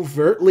not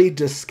overtly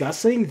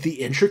discussing the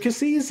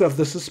intricacies of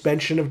the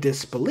suspension of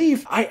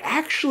disbelief, I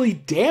actually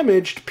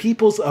damaged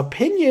people's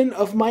opinion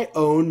of my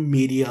own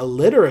media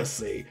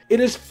literacy. It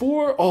is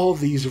for all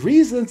these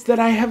reasons that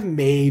I have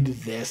made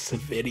this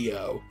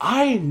video.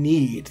 I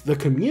need the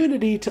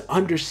community to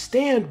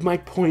understand my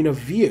point of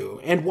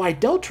view, and why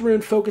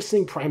Deltarune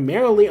focusing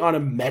primarily on a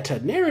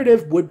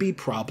meta-narrative would be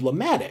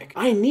problematic.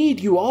 I need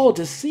you all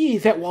to see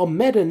that while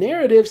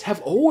meta-narratives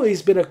have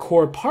always been a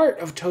core part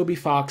of Toby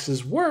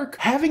Fox's work,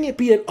 having it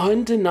be an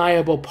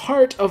undeniable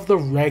part of the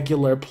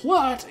regular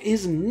plot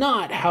is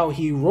not how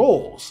he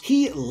rolls.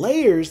 He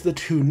layers the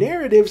two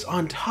narratives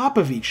on top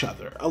of each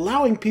other,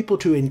 allowing people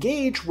to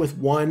engage with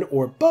one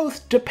or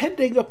both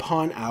depending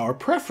upon our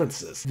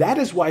preferences. That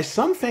is why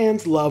some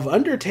fans love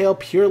Undertale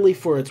purely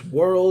for its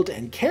world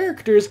and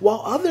characters,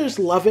 while others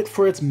love it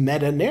for its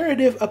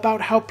meta-narrative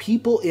about how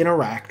people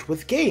interact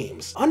with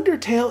games.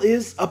 Undertale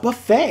is a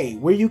buffet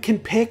where you can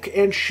pick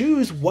and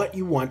choose what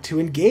you want to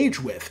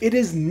engage with. It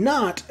is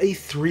not a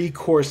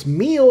three-course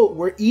meal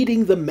where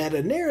eating the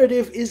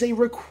meta-narrative is a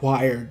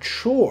required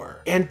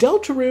chore. And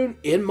Deltarune,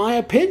 in my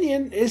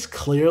opinion, is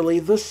clearly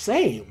the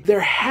same.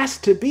 There has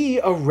to be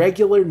a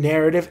regular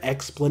narrative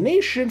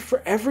explanation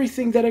for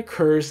everything that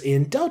occurs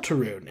in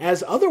Deltarune,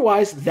 as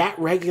otherwise that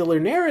regular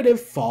narrative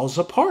falls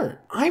apart.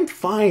 I'm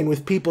fine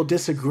with people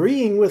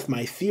disagreeing with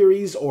my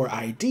theories or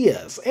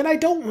ideas, and I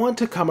don't want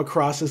to come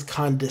across as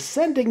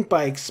condescending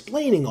by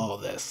explaining all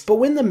this, but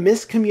when the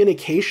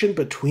miscommunication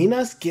between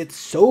us gets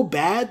so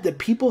bad that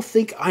people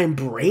think I'm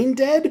brain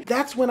dead,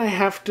 that's when I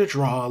have to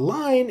draw a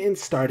line and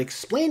start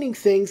explaining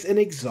things in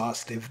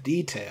exhaustive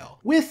detail.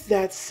 With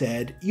that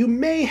said, you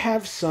may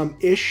have some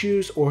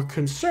issues or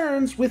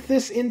concerns with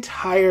this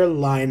entire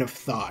line of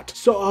thought,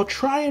 so I'll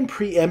try and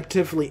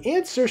preemptively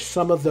answer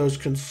some of those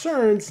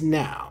concerns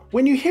now.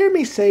 When you hear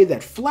me say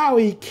that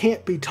Flowey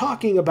can't be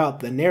talking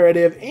about the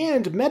narrative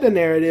and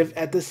meta-narrative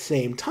at the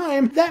same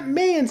time, that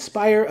may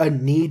inspire a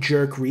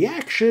knee-jerk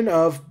reaction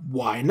of,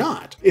 why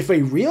not? If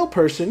a real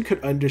person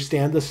could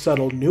understand the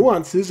subtle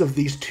nuances of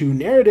these two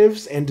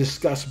narratives and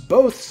discuss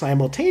both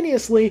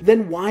simultaneously,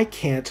 then why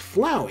can't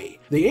Flowey?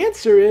 The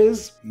answer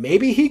is,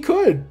 maybe he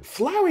could.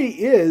 Flowey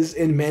is,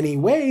 in many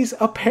ways,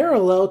 a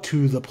parallel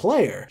to the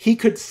player. He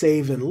could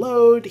save and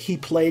load, he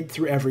played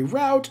through every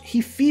route,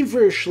 he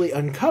feverishly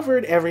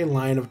uncovered every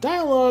line of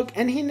dialogue,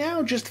 and he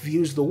now just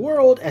views the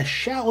world as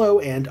shallow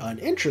and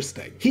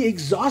uninteresting. He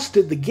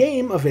exhausted the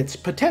game of its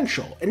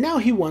potential, and now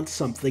he wants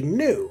something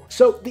new.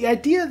 So the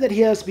idea that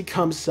he has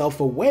become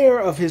self-aware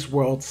of his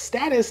world's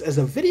status as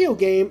a video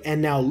game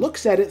and now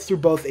looks at it through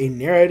both a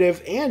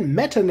narrative and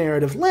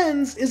meta-narrative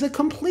lens is a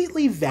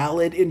completely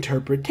valid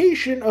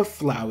interpretation of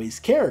Flowey's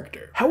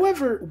character.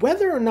 However,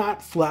 whether or not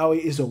Flowey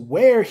is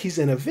aware he's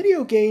in a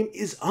video game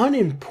is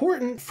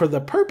unimportant for the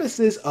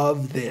purposes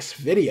of this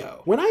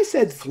video. When I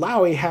said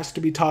Flowey has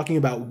to be talking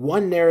about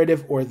one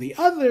narrative or the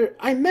other,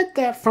 I meant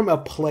that from a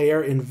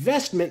player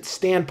investment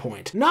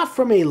standpoint, not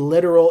from a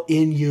literal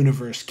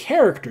in-universe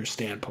character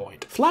standpoint.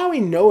 point.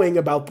 Flowey knowing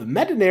about the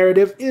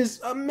meta-narrative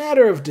is a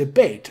matter of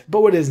debate,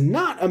 but what is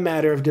not a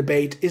matter of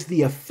debate is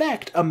the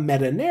effect a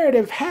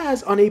meta-narrative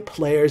has on a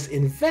player's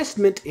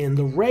investment in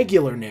the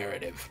regular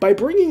narrative. By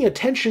bringing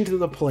attention to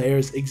the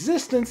player's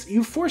existence,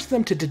 you force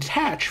them to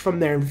detach from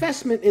their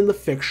investment in the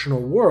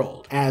fictional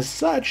world. As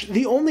such,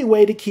 the only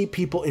way to keep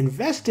people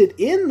invested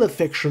in the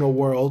fictional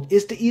world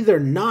is to either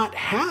not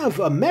have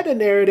a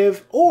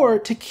meta-narrative or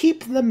to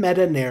keep the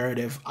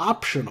meta-narrative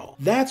optional.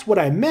 That's what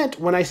I meant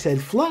when I said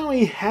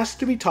Flowey has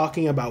to be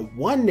talking about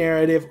one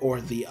narrative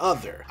or the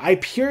other. I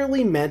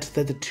purely meant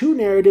that the two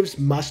narratives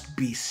must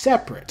be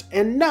separate,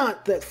 and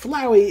not that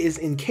Flowey is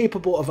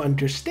incapable of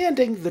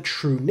understanding the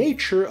true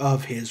nature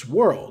of his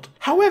world.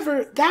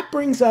 However, that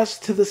brings us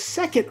to the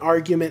second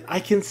argument I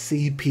can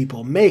see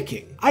people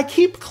making. I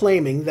keep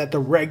claiming that the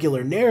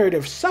regular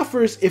narrative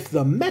suffers if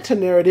the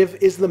meta-narrative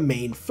is the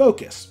main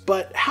focus,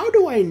 but how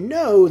do I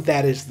know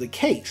that is the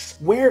case?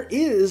 Where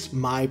is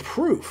my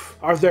proof?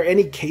 Are there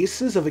any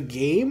cases of a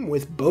game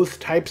with both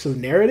types of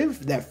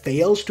narrative that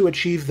fails to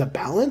achieve the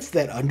balance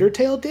that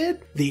Undertale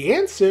did? The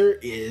answer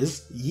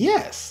is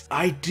yes.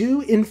 I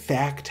do in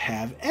fact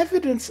have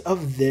evidence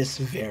of this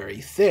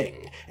very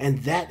thing, and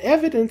that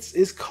evidence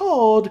is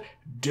called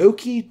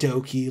Doki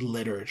Doki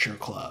Literature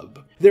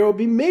Club. There will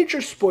be major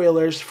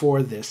spoilers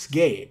for this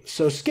game,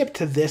 so skip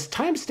to this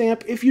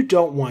timestamp if you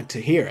don't want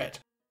to hear it.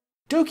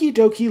 Doki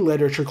Doki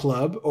Literature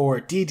Club,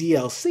 or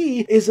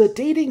DDLC, is a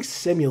dating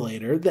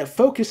simulator that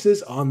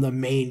focuses on the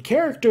main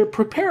character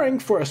preparing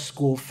for a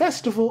school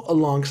festival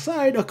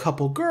alongside a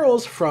couple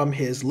girls from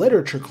his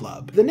literature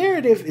club. The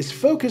narrative is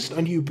focused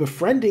on you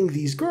befriending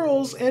these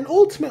girls and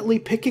ultimately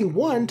picking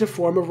one to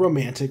form a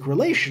romantic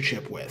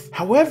relationship with.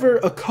 However,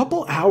 a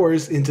couple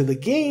hours into the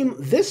game,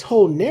 this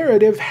whole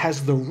narrative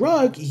has the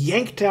rug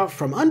yanked out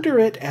from under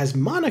it as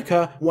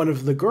Monica, one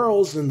of the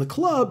girls in the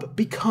club,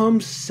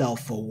 becomes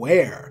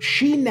self-aware.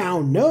 She now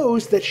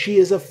knows that she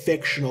is a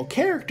fictional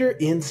character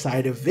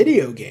inside a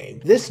video game.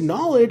 This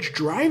knowledge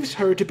drives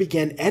her to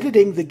begin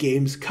editing the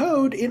game's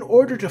code in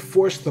order to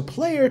force the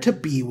player to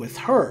be with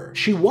her.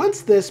 She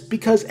wants this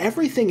because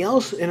everything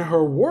else in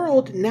her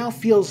world now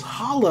feels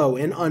hollow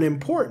and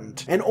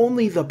unimportant, and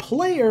only the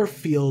player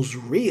feels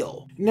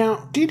real.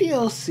 Now,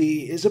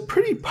 DDLC is a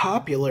pretty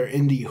popular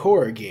indie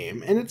horror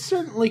game, and it's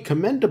certainly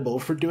commendable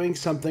for doing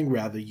something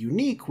rather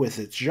unique with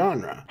its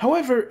genre.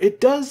 However,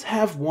 it does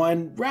have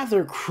one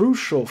rather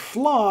crucial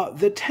flaw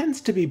that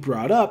tends to be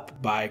brought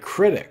up by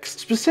critics,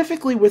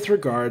 specifically with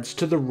regards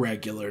to the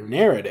regular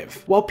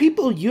narrative. While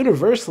people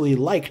universally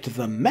liked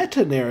the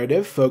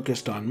meta-narrative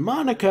focused on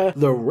Monica,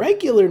 the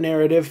regular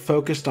narrative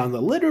focused on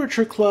the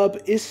literature club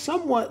is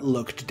somewhat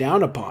looked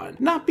down upon.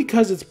 Not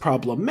because it's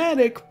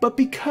problematic, but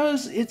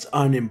because it's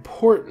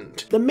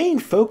unimportant. The main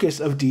focus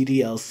of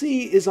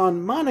DDLC is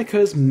on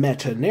Monica's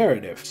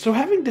meta-narrative, so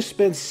having to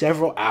spend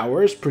several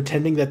hours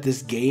pretending that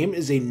this game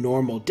is a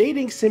normal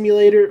dating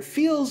simulator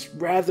feels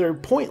rather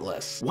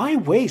pointless. Why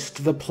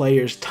waste the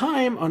player's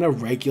time on a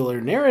regular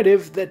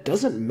narrative that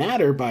doesn't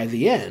matter by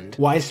the end?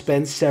 Why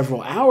spend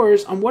several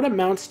hours on what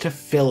amounts to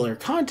filler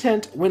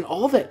content when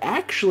all that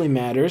actually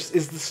matters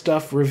is the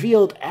stuff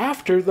revealed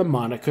after the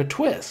Monica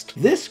twist?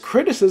 This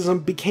criticism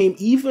became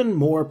even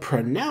more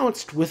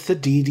pronounced with the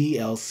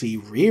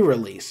DDLC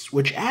re-release,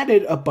 which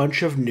added a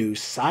bunch of new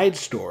side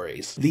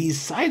stories. These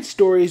side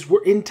stories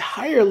were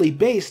entirely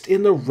based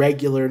in the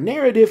regular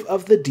narrative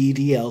of the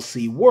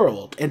DDLC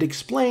world, and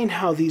explain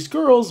how these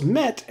girls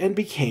met and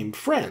became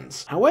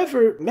friends.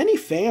 However, many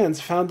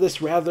fans found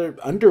this rather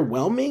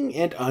underwhelming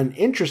and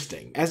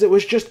uninteresting, as it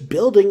was just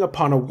building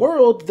upon a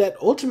world that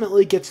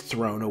ultimately gets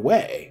thrown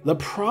away. The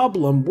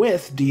problem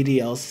with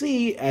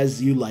DDLC,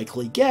 as you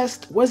likely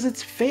guessed, was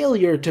its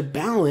failure to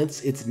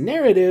balance its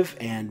narrative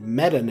and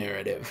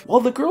meta-narrative.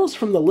 While the girls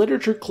from the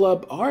literature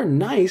club are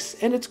nice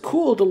and it's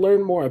cool to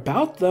learn more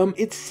about them,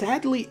 it's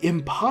sadly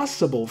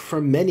impossible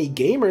for many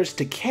gamers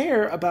to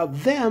care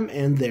about them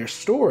and their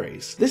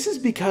stories. This is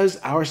because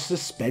our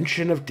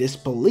suspension of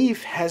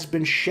disbelief has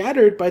been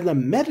shattered by the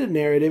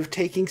meta-narrative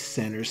taking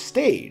center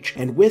stage,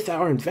 and with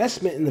our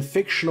investment in the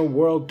fictional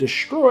world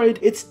destroyed,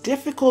 it's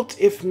difficult,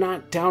 if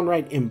not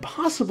downright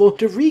impossible,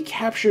 to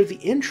recapture the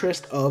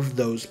interest of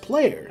those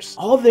players.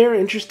 All they're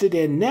interested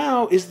in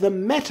now is the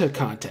meta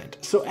content,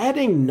 so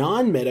adding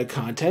non-meta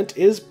content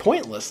is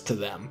pointless to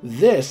them.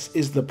 This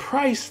is the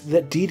price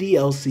that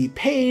DDLC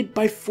paid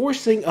by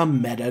forcing a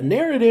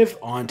meta-narrative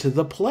onto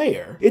the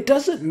player. It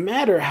doesn't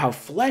matter how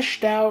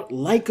fleshed out,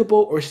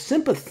 likable, or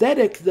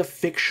sympathetic the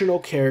fictional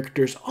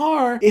characters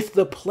are if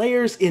the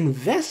player's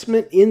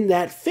investment in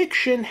that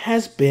fiction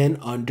has been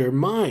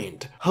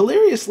undermined.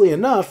 Hilariously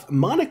enough,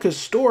 Monica's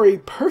story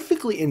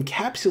perfectly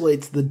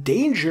encapsulates the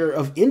danger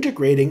of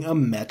integrating a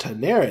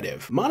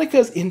meta-narrative.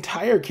 Monica's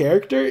entire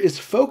character is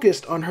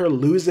focused on her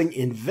losing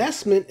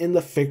investment in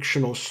the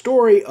fictional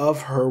story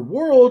of her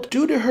world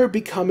due to her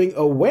becoming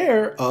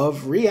aware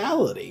of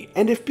reality.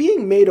 And if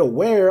being made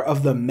aware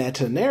of the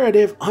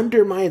meta-narrative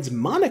undermines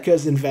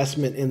Monica's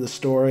investment in the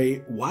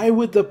story, why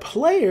would the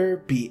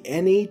player be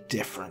any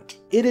different?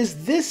 It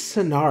is this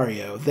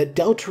scenario that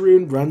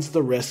Deltarune runs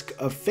the risk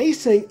of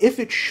facing if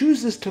it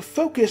chooses to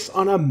focus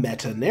on a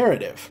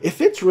meta-narrative. If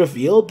it's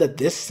revealed that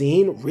this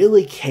scene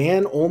really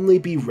can only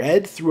be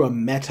read through a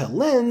meta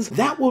lens,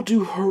 that will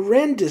do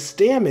horrendous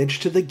damage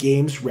to the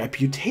game's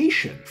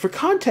reputation. For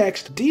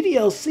context,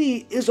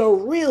 DDLC is a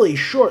really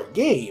short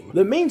game.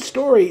 The main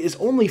story is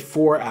only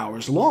 4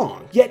 hours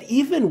long. Yet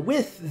even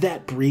with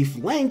that brief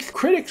length,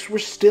 critics were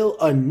still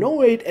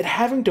annoyed at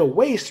having to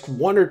waste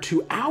 1 or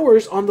 2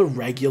 hours on the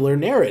regular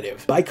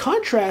narrative. By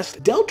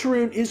contrast,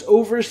 Deltarune is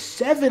over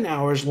 7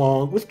 hours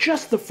long with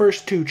just the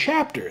first 2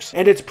 chapters,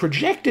 and it's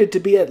projected to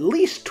be at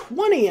least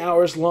 20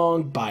 hours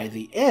long by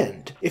the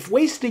end. If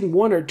wasting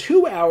 1 or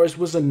 2 hours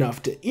was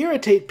enough to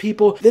irritate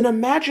people, then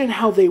imagine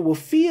how they will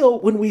feel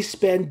when we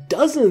spend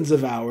dozens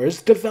of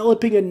hours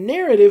developing a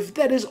narrative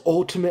that is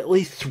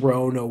ultimately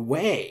thrown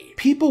away.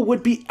 People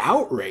would be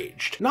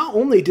outraged. Not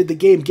only did the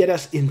game get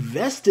us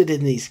invested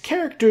in these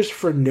characters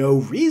for no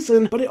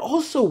reason, but it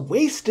also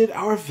wasted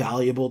our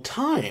valuable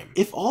time.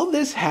 If all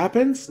this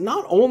happens,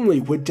 not only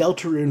would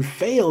Deltarune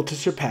fail to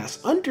surpass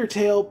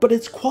Undertale, but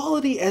its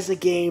quality as a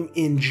game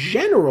in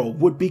general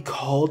would be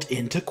called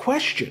into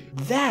question.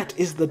 That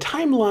is the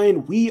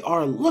timeline we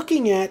are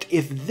looking at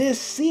if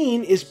this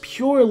scene is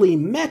purely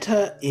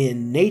meta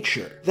in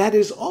nature. That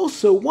is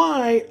also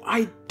why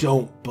I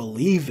don't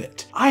believe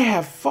it. I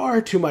have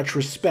far too much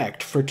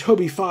respect for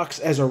Toby Fox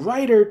as a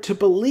writer to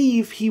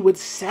believe he would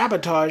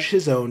sabotage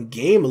his own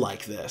game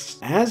like this.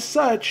 As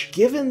such,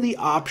 given the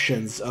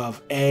options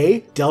of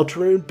A,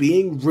 Deltarune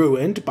being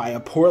ruined by a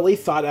poorly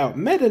thought out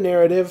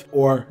meta-narrative,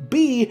 or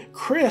B,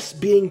 Chris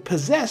being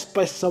possessed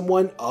by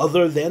someone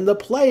other than the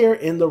player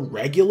in the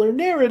regular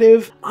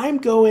narrative, I'm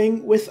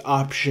going with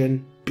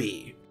option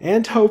B.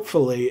 And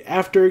hopefully,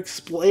 after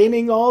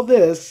explaining all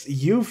this,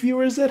 you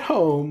viewers at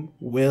home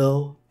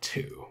will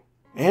too.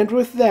 And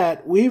with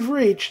that, we've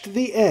reached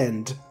the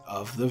end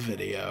of the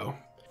video.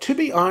 To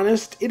be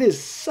honest, it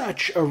is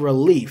such a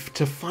relief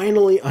to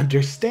finally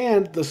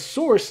understand the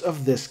source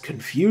of this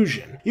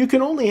confusion. You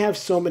can only have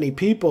so many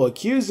people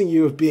accusing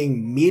you of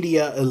being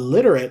media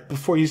illiterate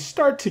before you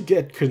start to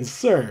get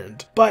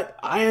concerned. But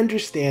I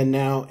understand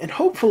now, and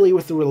hopefully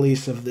with the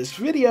release of this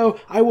video,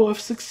 I will have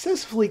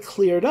successfully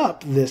cleared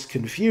up this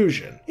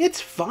confusion. It's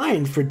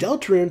fine for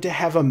Deltarune to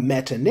have a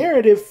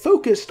meta-narrative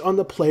focused on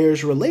the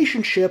player's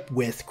relationship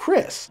with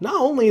Chris. Not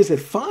only is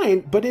it fine,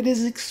 but it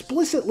is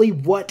explicitly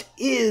what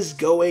is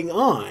going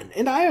on,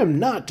 and I am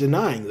not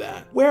denying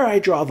that. Where I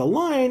draw the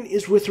line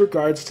is with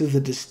regards to the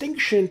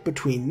distinction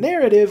between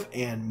narrative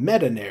and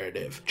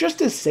meta-narrative.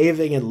 Just as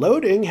saving and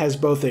loading has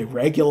both a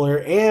regular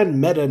and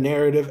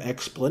meta-narrative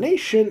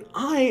explanation,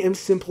 I am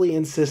simply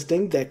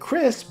insisting that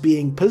Chris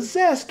being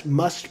possessed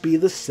must be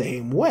the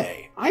same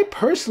way. I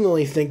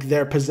personally think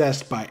they're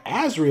possessed by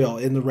Azrael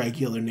in the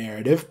regular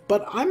narrative,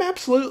 but I'm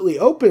absolutely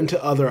open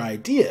to other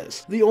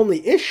ideas. The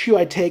only issue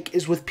I take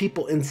is with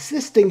people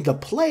insisting the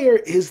player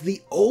is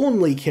the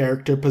only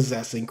character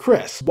possessing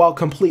Chris, while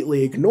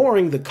completely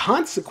ignoring the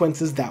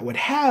consequences that would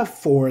have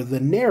for the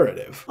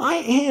narrative. I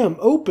am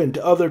open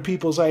to other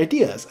people's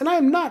ideas, and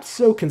I'm not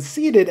so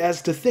conceited as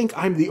to think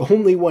I'm the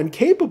only one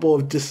capable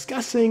of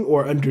discussing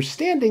or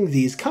understanding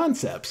these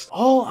concepts.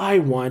 All I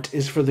want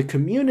is for the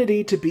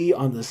community to be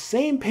on the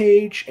same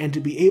page and to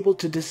be able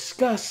to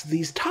discuss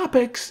these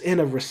topics in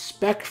a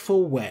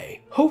respectful way.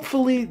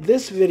 Hopefully,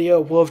 this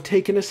video will have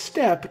taken a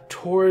step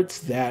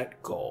towards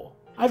that goal.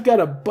 I've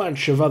got a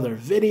bunch of other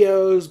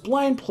videos,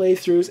 blind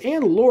playthroughs,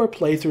 and lore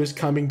playthroughs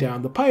coming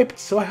down the pipe,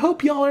 so I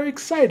hope y'all are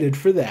excited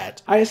for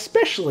that. I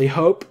especially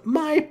hope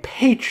my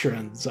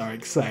patrons are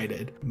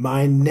excited.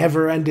 My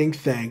never-ending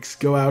thanks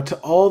go out to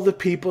all the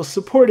people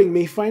supporting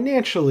me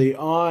financially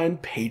on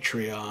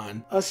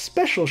Patreon. A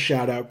special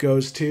shout-out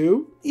goes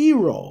to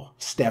E-Roll,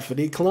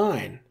 Stephanie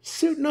Klein,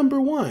 Suit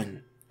Number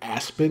 1,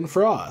 Aspen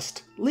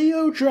Frost,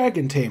 Leo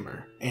Dragon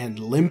Tamer, and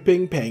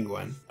Limping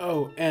Penguin.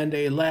 Oh, and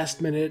a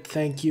last-minute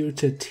thank you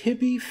to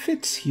Tibby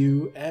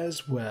Fitzhugh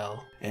as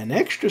well. An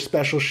extra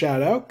special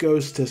shout out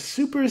goes to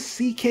Super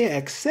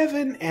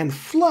CKX7 and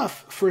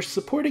Fluff for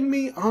supporting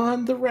me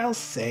on the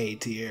Rousey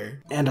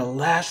tier. And a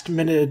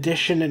last-minute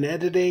addition and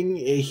editing,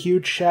 a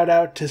huge shout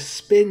out to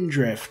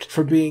Spindrift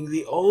for being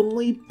the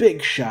only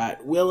big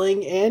shot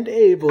willing and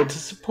able to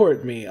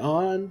support me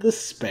on the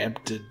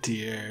Spampted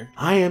tier.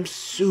 I am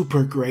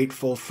super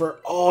grateful for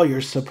all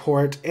your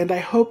support, and I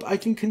hope I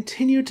can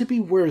continue to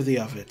be worthy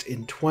of it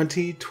in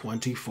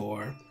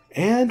 2024.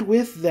 And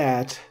with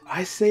that,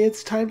 I say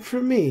it's time for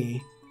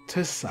me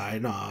to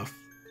sign off.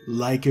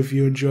 Like if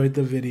you enjoyed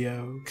the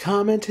video,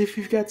 comment if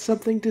you've got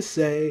something to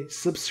say,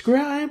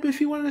 subscribe if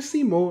you want to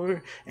see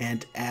more,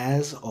 and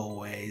as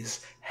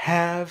always,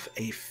 have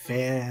a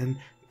fantastic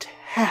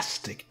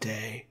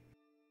day.